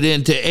you put it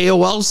into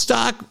AOL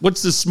stock?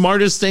 What's the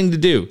smartest thing to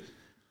do?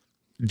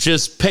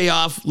 Just pay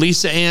off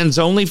Lisa Ann's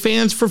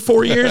OnlyFans for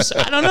 4 years?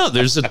 I don't know.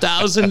 There's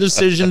 1,000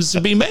 decisions to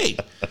be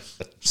made.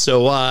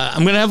 So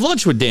I'm going to have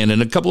lunch with Dan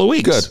in a couple of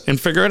weeks and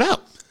figure it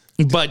out.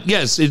 But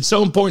yes, it's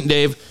so important,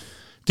 Dave,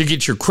 to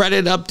get your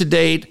credit up to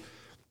date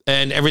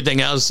and everything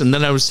else. And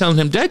then I was telling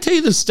him, did I tell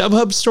you the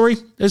StubHub story?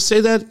 Did I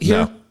say that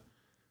here? No.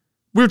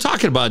 We were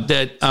talking about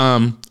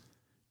that.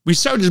 We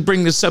started to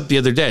bring this up the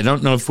other day. I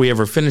don't know if we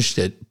ever finished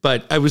it,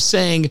 but I was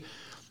saying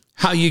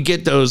how you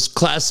get those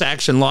class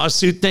action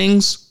lawsuit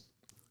things.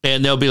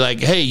 And they'll be like,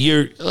 hey,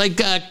 you're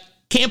like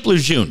Camp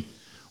Lejeune.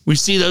 We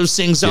see those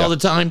things all the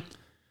time.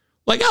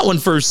 Well, I got one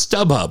for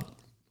StubHub.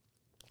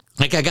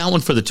 Like I got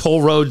one for the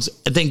toll roads.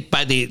 I think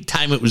by the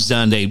time it was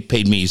done, they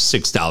paid me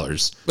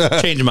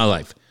 $6. Changed my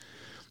life.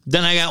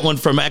 Then I got one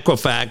from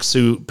Equifax,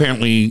 who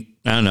apparently,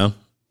 I don't know,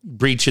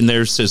 breaching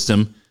their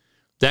system.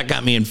 That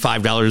got me in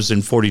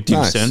 $5.42.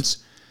 Nice.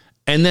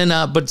 And then,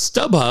 but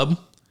StubHub,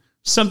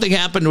 something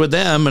happened with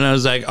them, and I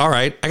was like, all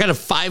right, I got a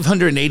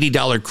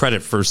 $580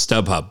 credit for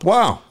StubHub.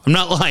 Wow. I'm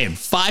not lying.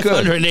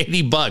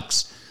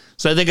 $580.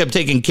 So I think I'm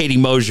taking Katie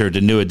Mosier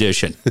to New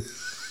Edition.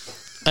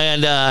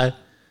 And,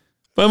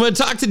 but I'm going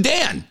to talk to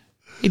Dan.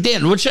 Hey,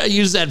 Dan, what should I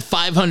use that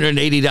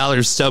 $580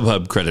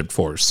 StubHub credit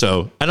for?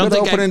 So I don't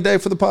think opening day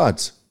for the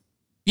pods.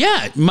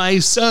 Yeah, my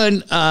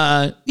son,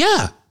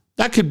 yeah,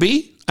 that could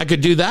be. I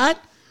could do that.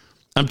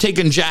 I'm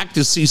taking Jack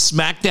to see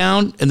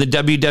SmackDown in the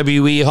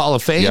WWE Hall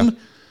of Fame. Yeah.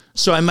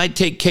 So I might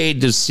take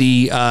Cade to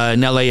see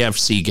an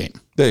LAFC game.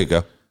 There you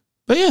go.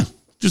 But yeah,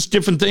 just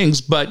different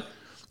things. But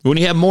when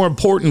you have more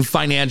important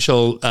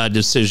financial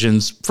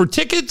decisions for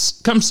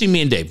tickets, come see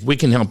me and Dave. We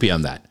can help you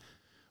on that.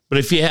 But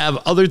if you have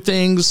other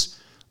things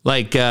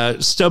like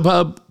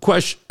StubHub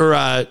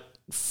or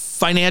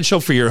financial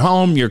for your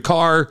home, your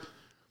car,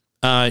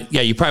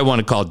 you probably want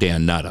to call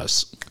Dan, not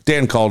us.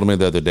 Dan called me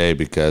the other day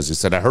because he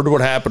said, I heard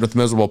what happened with the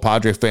miserable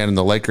Padre fan in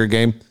the Laker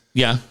game.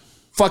 Yeah.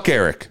 Fuck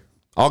Eric.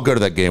 I'll go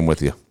to that game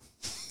with you.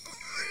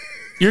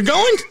 You're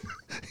going?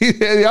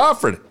 He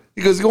offered.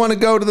 He goes, you want to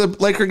go to the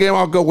Laker game?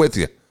 I'll go with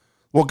you.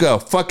 We'll go.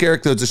 Fuck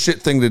Eric, though. It's a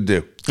shit thing to do.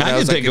 And I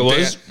didn't think it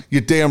was.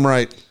 You're damn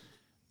right.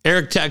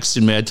 Eric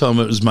texted me. I told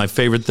him it was my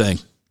favorite thing.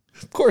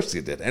 Of course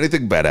you did.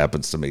 Anything bad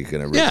happens to me, you're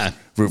going to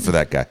root for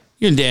that guy.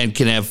 You and Dan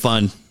can have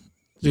fun.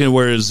 He's going to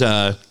wear his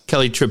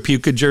Kelly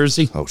Tripucka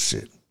jersey. Oh,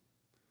 shit.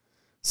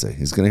 See,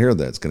 he's going to hear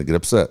that. He's going to get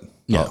upset.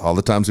 Yeah. All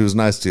the times he was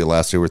nice to you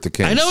last year with the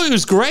Kings. I know, he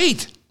was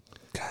great.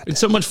 God, it's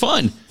so much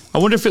fun. I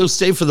wonder if he'll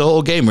stay for the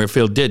whole game or if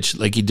he'll ditch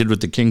like he did with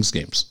the Kings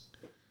games.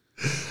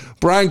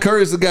 Brian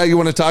Curry is the guy you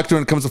want to talk to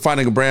when it comes to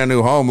finding a brand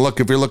new home.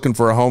 Look, if you're looking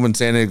for a home in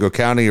San Diego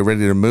County, you're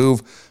ready to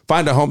move,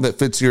 find a home that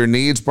fits your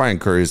needs. Brian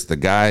Curry is the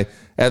guy.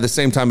 At the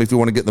same time, if you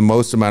want to get the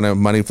most amount of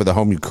money for the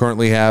home you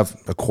currently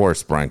have, of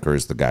course, Brian Curry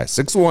is the guy.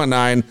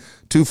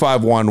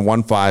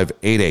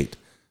 619-251-1588.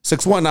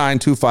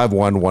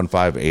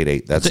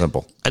 619-251-1588. That's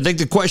simple. I think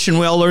the question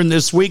we all learned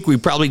this week, we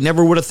probably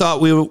never would have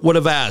thought we would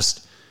have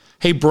asked.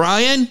 Hey,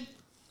 Brian.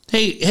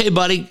 Hey,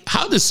 buddy.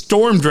 How the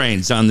storm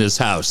drains on this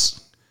house?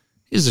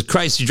 Jesus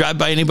Christ, you drive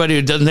by anybody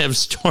who doesn't have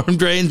storm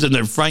drains in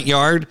their front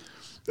yard?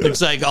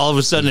 Looks like all of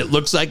a sudden it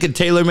looks like a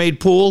TaylorMade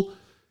pool.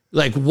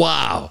 Like,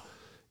 wow.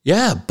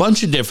 Yeah, a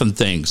bunch of different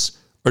things.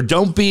 Or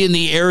don't be in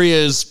the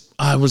areas.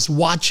 I was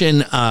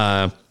watching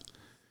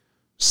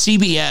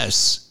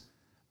CBS.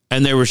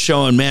 and they were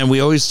showing, man,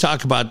 we always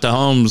talk about the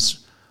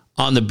homes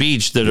on the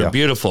beach that are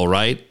beautiful,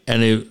 right?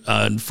 And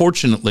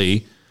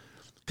unfortunately,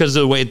 because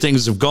of the way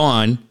things have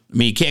gone, I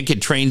mean, you can't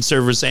get train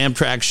service,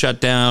 Amtrak shut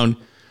down,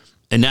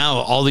 and now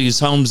all these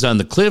homes on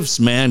the cliffs,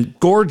 man,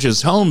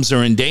 gorgeous homes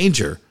are in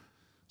danger.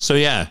 So,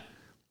 yeah,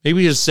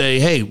 maybe just say,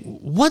 hey,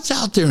 what's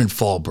out there in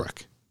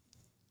Fallbrook?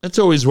 That's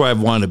always where I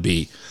want to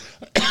be.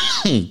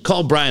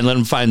 Call Brian, let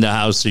him find the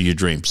house of your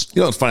dreams.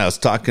 You know, it's funny. I was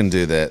talking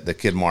to the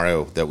kid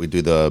Mario that we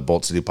do the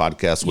Bolt City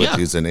podcast with. Yeah.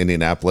 He's in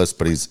Indianapolis,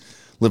 but he's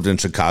lived in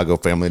Chicago,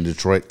 family in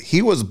Detroit.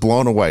 He was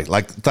blown away.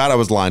 Like, thought I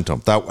was lying to him.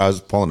 Thought I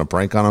was pulling a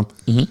prank on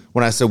him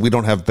when I said we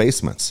don't have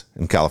basements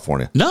in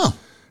California. No.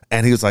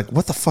 And he was like,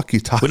 what the fuck are you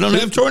talking about? We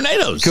don't have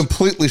tornadoes.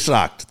 Completely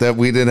shocked that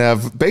we didn't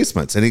have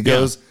basements. And he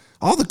goes,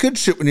 all the good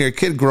shit when you're a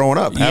kid growing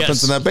up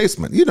happens in that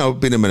basement. You know,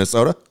 being in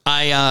Minnesota.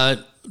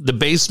 The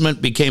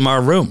basement became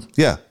our room.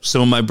 Yeah.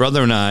 So my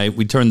brother and I,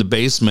 we turned the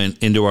basement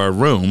into our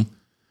room.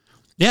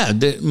 Yeah.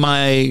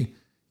 My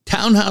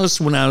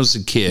townhouse when I was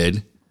a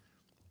kid,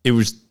 it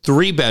was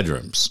 3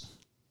 bedrooms.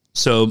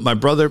 So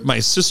my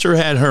sister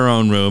had her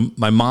own room.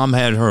 My mom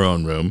had her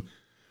own room.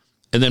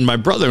 And then my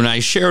brother and I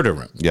shared a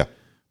room. Yeah.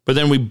 But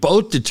then we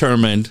both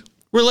determined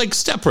we're like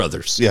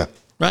stepbrothers. Yeah.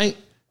 Right?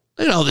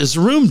 You know, there's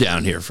room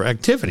down here for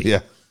activity. Yeah.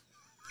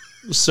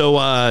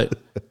 So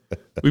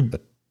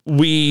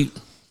we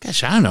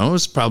gosh, I don't know, it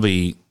was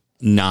probably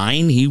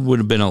 9. He would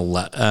have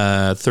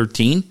been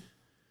 13.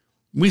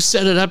 We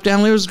set it up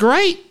down there. It was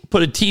great.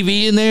 Put a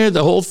TV in there,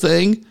 the whole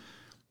thing.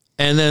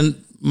 And then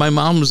my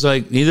mom was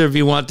like, neither of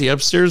you want the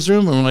upstairs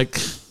room? And I'm like,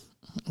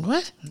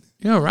 what?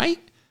 You all right?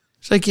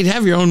 She's like, you'd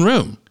have your own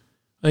room.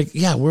 Like,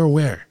 yeah, we're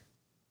aware.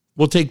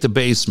 We'll take the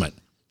basement.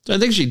 So I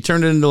think she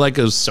turned it into like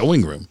a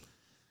sewing room.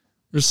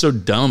 It was so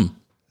dumb.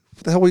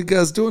 What the hell were you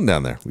guys doing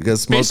down there? You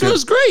guys smoking? Basement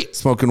was great.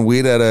 Smoking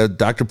weed out of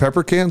Dr.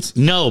 Pepper cans?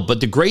 No, but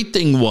the great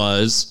thing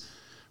was,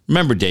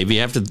 remember, Dave,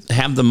 you have to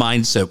have the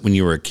mindset when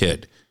you were a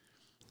kid.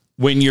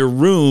 When your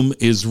room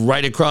is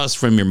right across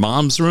from your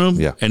mom's room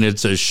and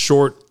it's a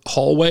short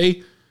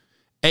hallway,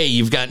 hey,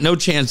 you've got no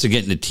chance of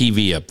getting a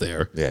TV up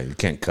there. Yeah, you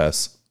can't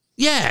cuss.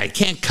 Yeah, you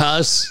can't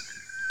cuss.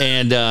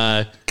 And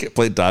can't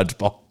play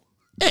dodgeball.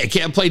 Hey,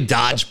 can't play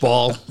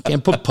dodgeball.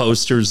 Can't put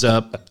posters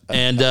up.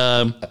 And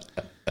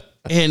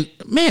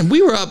man,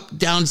 we were up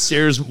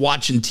downstairs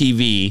watching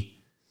TV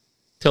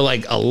till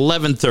like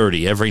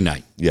 11:30 every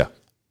night. Yeah.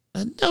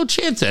 No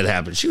chance that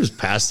happened. She was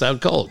passed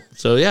out cold.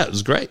 So, yeah, it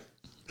was great.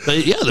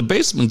 But, yeah, the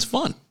basement's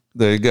fun.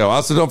 There you go.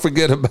 Also, don't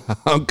forget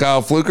about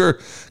Kyle Fluker.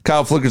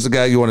 Kyle Fluker's the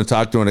guy you want to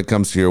talk to when it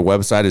comes to your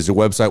website. Is your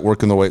website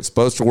working the way it's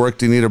supposed to work?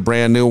 Do you need a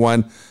brand new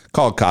one?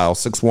 Call Kyle,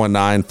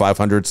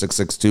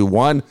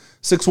 619-500-6621,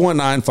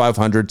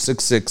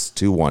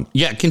 619-500-6621.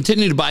 Yeah,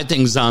 continue to buy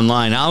things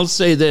online. I'll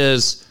say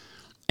this.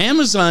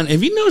 Amazon,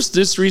 have you noticed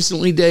this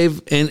recently,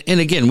 Dave? And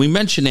again, we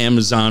mentioned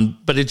Amazon,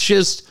 but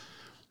it's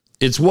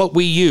what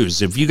we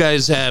use. If you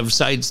guys have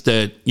sites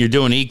that you're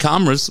doing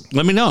e-commerce,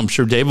 let me know. I'm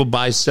sure Dave will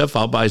buy stuff.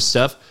 I'll buy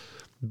stuff.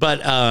 But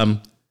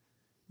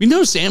you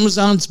notice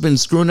Amazon's been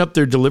screwing up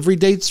their delivery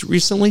dates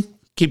recently?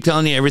 Keep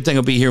telling you everything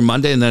will be here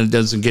Monday, and then it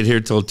doesn't get here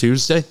till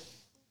Tuesday.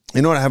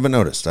 You know what? I haven't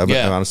noticed.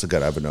 Honestly,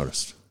 God, I haven't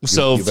noticed.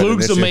 So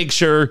Flugs will make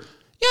sure,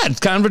 it's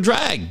kind of a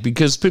drag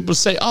because people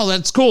say, oh,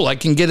 that's cool. I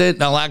can get it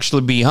and I'll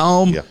actually be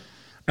home. Yeah.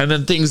 And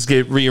then things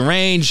get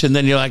rearranged. And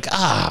then you're like,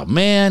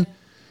 man,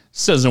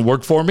 this doesn't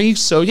work for me.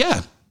 So,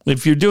 yeah,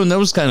 if you're doing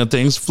those kind of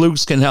things,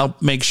 Flugs can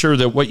help make sure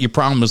that what you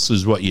promise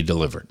is what you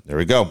delivered. There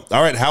we go.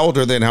 All right. How old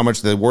are they and how much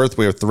are they worth?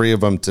 We have 3 of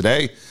them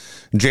today.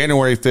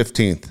 January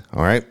 15th.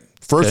 All right.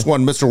 First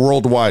one, Mr.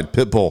 Worldwide,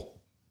 Pitbull.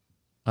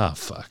 Oh,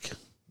 fuck.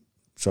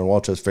 Sean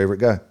Walsh's favorite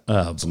guy.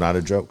 It's not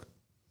a joke.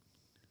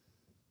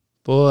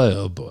 Boy,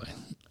 oh boy.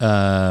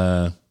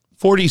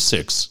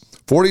 46.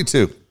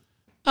 42.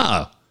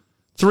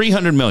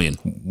 $300 million.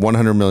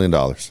 $100 million.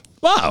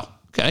 Wow.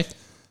 Okay.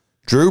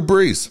 Drew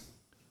Brees.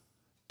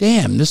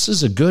 Damn, this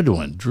is a good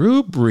one.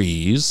 Drew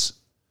Brees.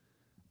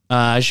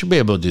 I should be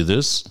able to do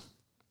this.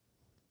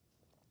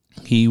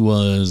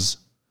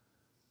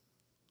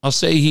 I'll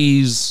say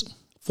he's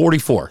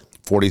 44.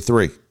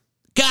 43.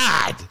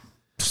 God.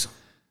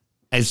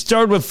 I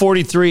started with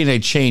 43 and I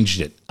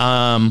changed it.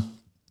 Let's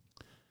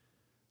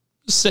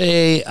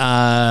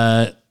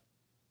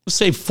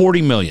say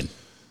 40 million. It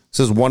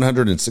says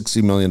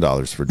 $160 million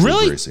for Drew Brees.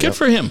 Really? Good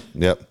for him.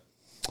 Yep.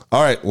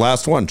 All right,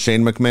 last one,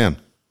 Shane McMahon.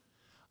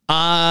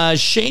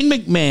 Shane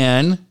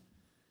McMahon,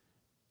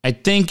 I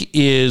think,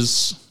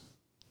 is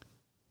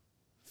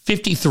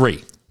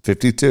 53.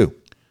 52.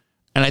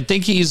 And I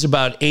think he's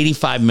about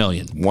 85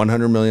 million.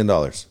 $100 million.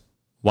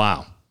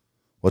 Wow.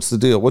 What's the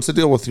deal? What's the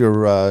deal with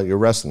your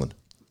wrestling?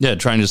 Yeah,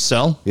 trying to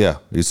sell? Yeah. Are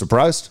you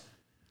surprised?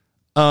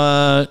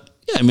 Yeah,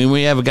 I mean,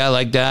 we have a guy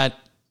like that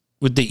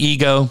with the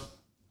ego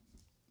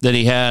that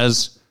he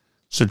has.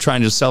 So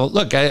trying to sell it.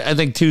 Look, I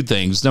think 2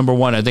 things. Number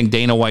one, I think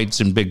Dana White's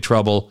in big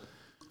trouble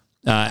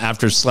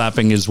after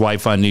slapping his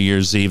wife on New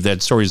Year's Eve.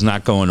 That story's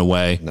not going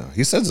away. No,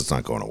 he says it's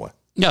not going away.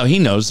 No, he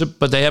knows it,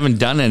 but they haven't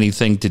done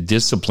anything to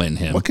discipline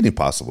him. What can he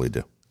possibly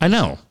do? I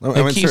know.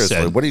 I mean,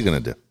 seriously, what are you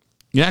going to do?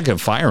 You're not going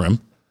to fire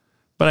him.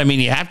 But, I mean,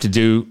 you have to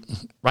do,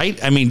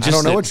 right? I mean, just I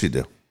don't know what you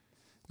do.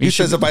 He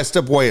says if I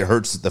step away, it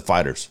hurts the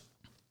fighters.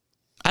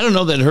 I don't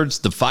know that it hurts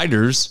the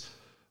fighters,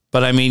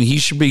 but, I mean,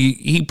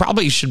 he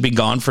probably should be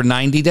gone for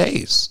 90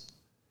 days.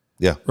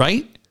 Yeah.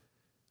 Right?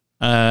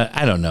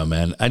 I don't know,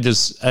 man.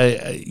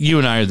 You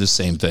and I are the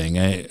same thing.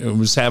 I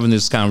was having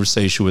this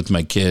conversation with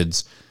my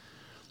kids.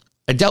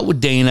 I dealt with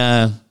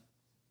Dana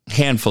a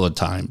handful of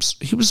times.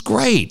 He was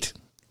great.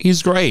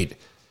 He's great.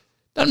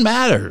 Doesn't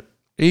matter.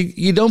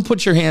 You don't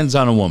put your hands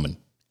on a woman,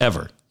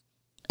 ever.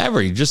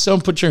 Ever. You just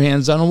don't put your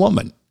hands on a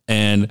woman.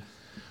 And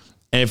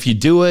if you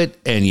do it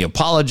and you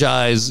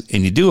apologize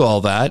and you do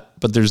all that,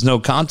 but there's no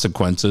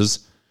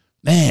consequences,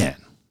 man,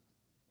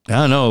 I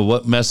don't know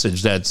what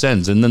message that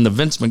sends. And then the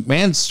Vince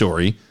McMahon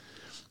story,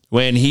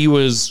 when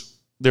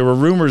there were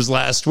rumors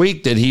last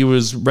week that he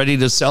was ready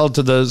to sell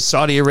to the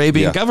Saudi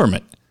Arabian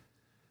government.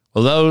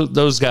 Well,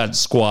 those got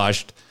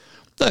squashed.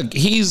 Look,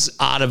 he's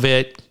out of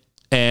it.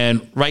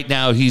 And right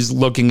now he's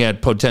looking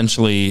at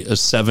potentially a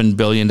 $7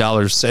 billion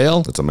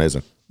sale. That's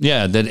amazing.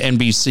 Yeah, that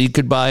NBC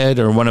could buy it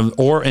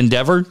or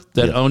Endeavor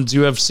that owns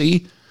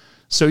UFC.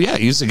 So, yeah,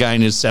 he's a guy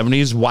in his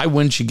 70s. Why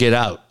wouldn't you get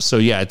out? So,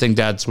 yeah, I think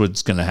that's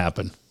what's going to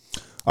happen.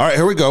 All right,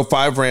 here we go.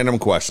 5 random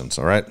questions,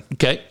 all right?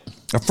 Okay.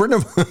 A friend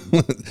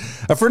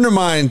of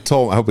mine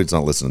told, I hope he's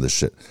not listening to this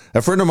shit.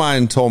 A friend of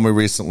mine told me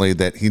recently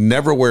that he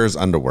never wears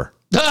underwear.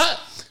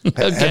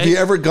 Okay. Have you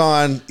ever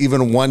gone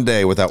even one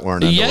day without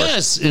wearing underwear?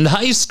 Yes, in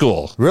high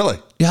school. Really?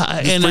 Yeah,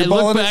 and I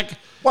look back.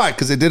 Why?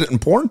 Because they did it in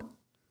porn?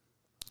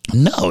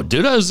 No,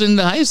 dude, I was in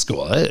high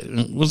school. I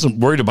wasn't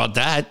worried about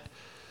that.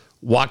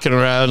 Walking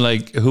around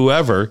like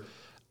whoever.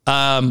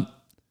 Yeah,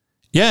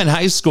 in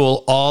high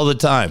school all the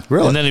time.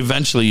 Really? And then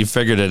eventually you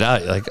figured it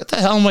out. You're like, what the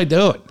hell am I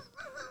doing?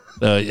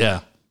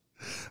 Yeah.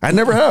 I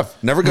never have.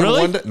 Never gone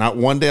Really? one day. Not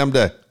one damn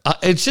day.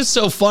 It's just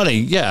so funny.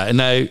 Yeah.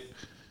 And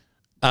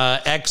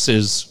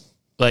exes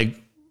like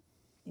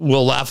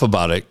will laugh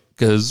about it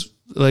because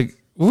like,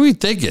 what were you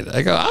thinking?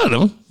 I go, I don't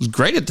know. It was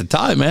great at the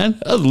time,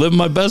 man. I was living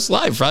my best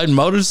life, riding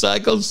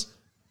motorcycles.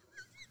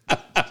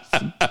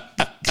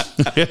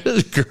 It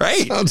was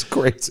great. Sounds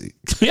crazy.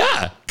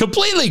 Yeah.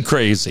 Completely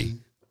crazy.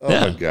 Oh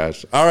my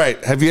gosh. All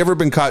right. Have you ever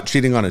been caught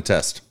cheating on a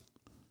test?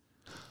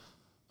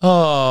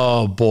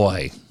 Oh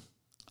boy.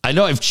 I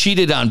know I've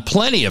cheated on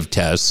plenty of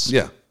tests.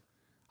 Yeah.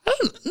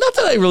 Not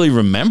that I really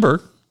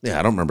remember. Yeah.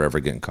 I don't remember ever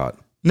getting caught.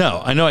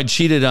 No, I know I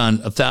cheated on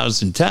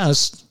 1,000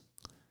 tests.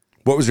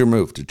 What was your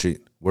move to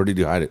cheat? Where did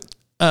you hide it?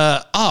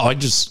 I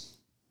just,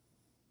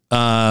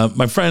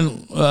 my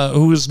friend,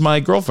 who was my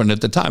girlfriend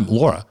at the time,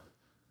 Laura.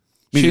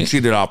 You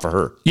cheated off of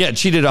her. Yeah,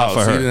 cheated off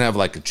of So her. you didn't have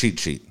like a cheat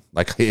sheet,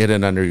 like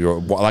hidden under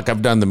like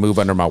I've done the move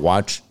under my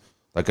watch,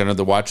 like under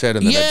the watch head,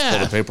 and then I just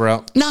pull the paper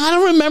out. No, I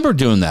don't remember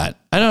doing that.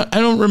 I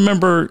don't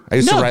remember. I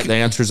used to write the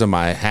answers in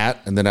my hat,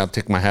 and then I'd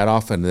take my hat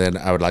off, and then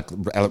I would like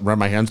run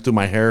my hands through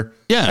my hair.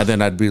 Yeah. And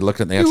then I'd be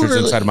looking at the answers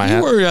inside of my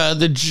hat. You were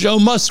the Joe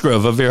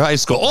Musgrove of your high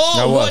school.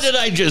 Oh, what did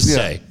I just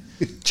say?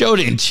 Joe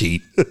didn't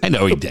cheat. I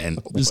know he didn't.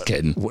 Just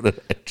kidding. What did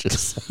I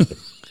just say?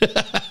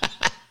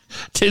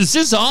 Is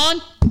this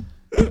on?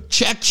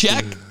 Check.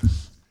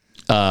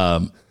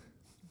 Joe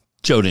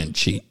didn't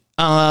cheat.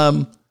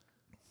 No.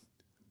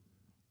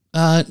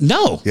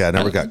 Yeah, I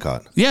never got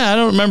caught. Yeah, I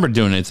don't remember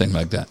doing anything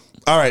like that.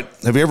 All right.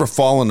 Have you ever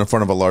fallen in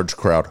front of a large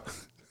crowd?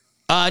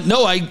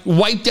 No, I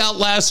wiped out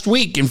last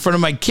week in front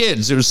of my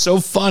kids. It was so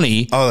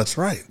funny. Oh, that's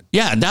right.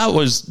 Yeah, that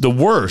was the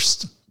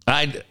worst.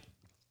 I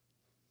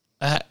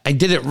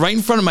did it right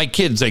in front of my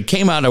kids. I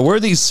came out. I wear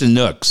these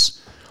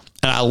Sanooks,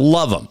 and I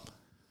love them.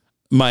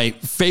 My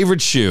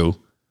favorite shoe,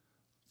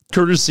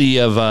 courtesy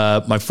of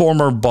my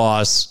former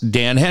boss,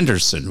 Dan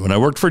Henderson. When I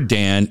worked for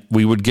Dan,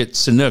 we would get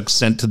Sanooks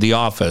sent to the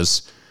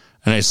office,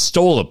 and I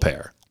stole a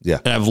pair. Yeah.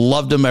 And I've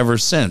loved them ever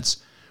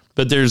since.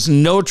 But there's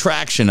no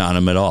traction on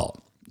them at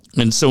all.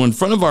 And so in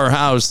front of our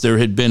house, there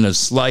had been a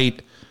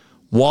slight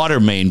water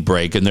main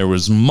break, and there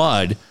was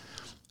mud,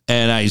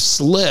 and I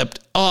slipped,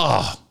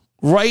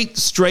 right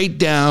straight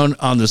down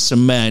on the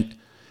cement,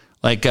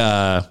 like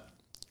a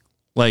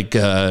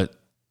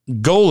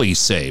goalie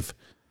save.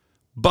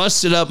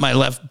 Busted up my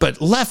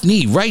left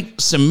knee, right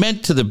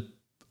cement to the.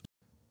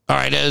 All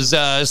right,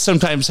 as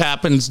sometimes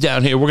happens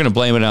down here, we're going to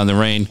blame it on the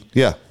rain.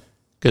 Yeah.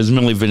 Because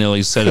Milli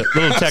Vanilli said a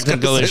little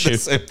technical issue.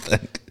 Same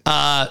thing.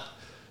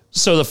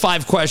 So the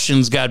 5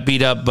 questions got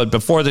beat up, but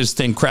before this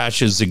thing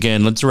crashes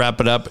again, let's wrap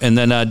it up. And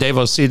then, Dave,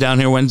 I'll see you down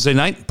here Wednesday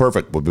night.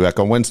 Perfect. We'll be back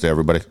on Wednesday,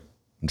 everybody.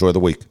 Enjoy the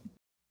week.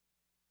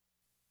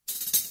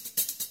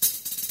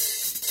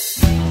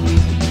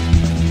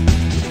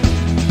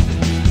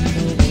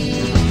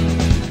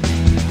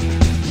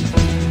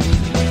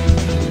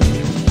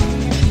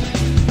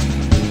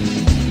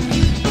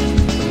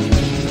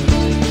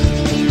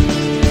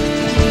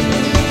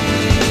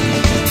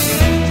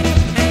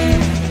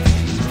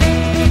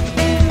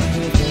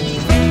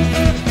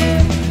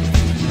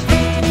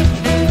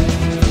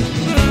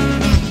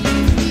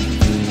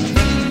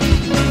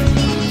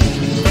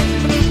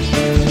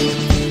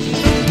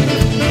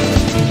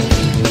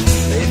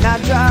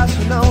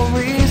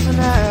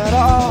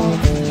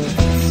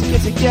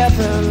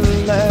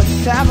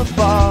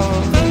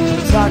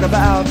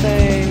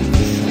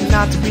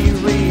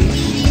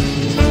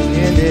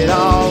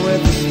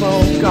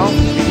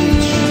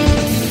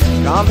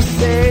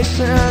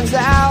 conversations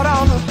out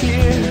on the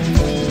pier.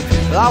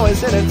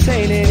 Always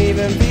entertaining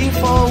even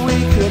before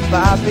we could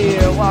buy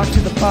beer. Walk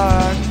to the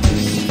park,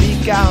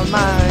 speak our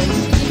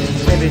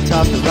minds, maybe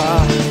toss the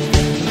rock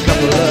a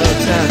couple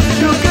of times.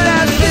 Who could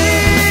have seen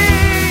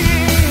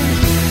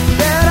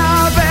that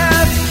our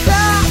best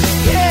time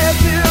yet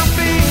to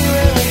be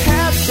when we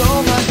had so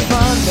much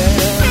fun then?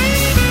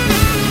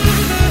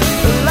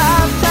 A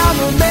lifetime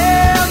of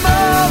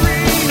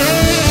memories.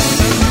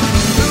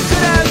 Who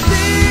could have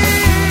seen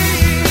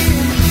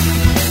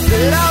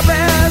that our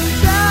best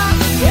time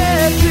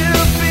yet to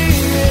be?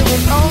 It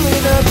was only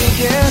the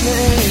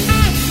beginning.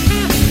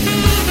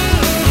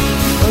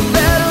 A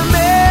better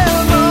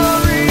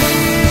memory.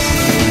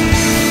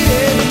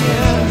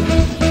 Yeah.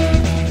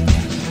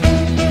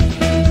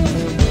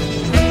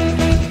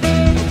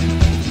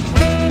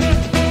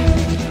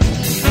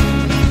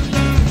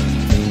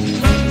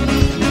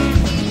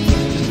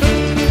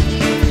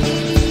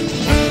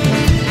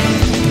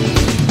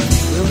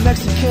 Real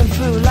Mexican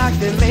food like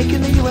they make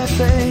in the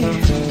USA.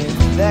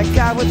 That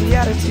guy with the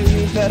attitude,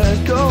 he better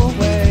go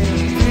away.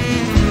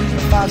 A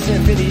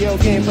 5-cent video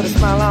game put a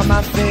smile on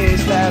my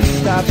face. That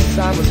stop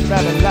sign was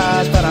rather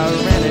large, but I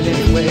ran it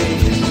anyway.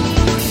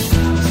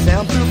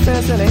 Soundproof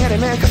fence and a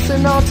handyman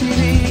cussing on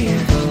TV.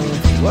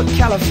 What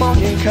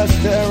Californian cuts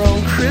their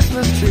own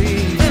Christmas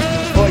tree?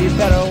 Boy, you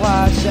better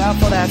watch out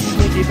for that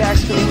sneaky back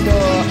screen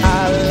door.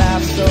 I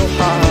laughed so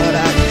hard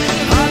I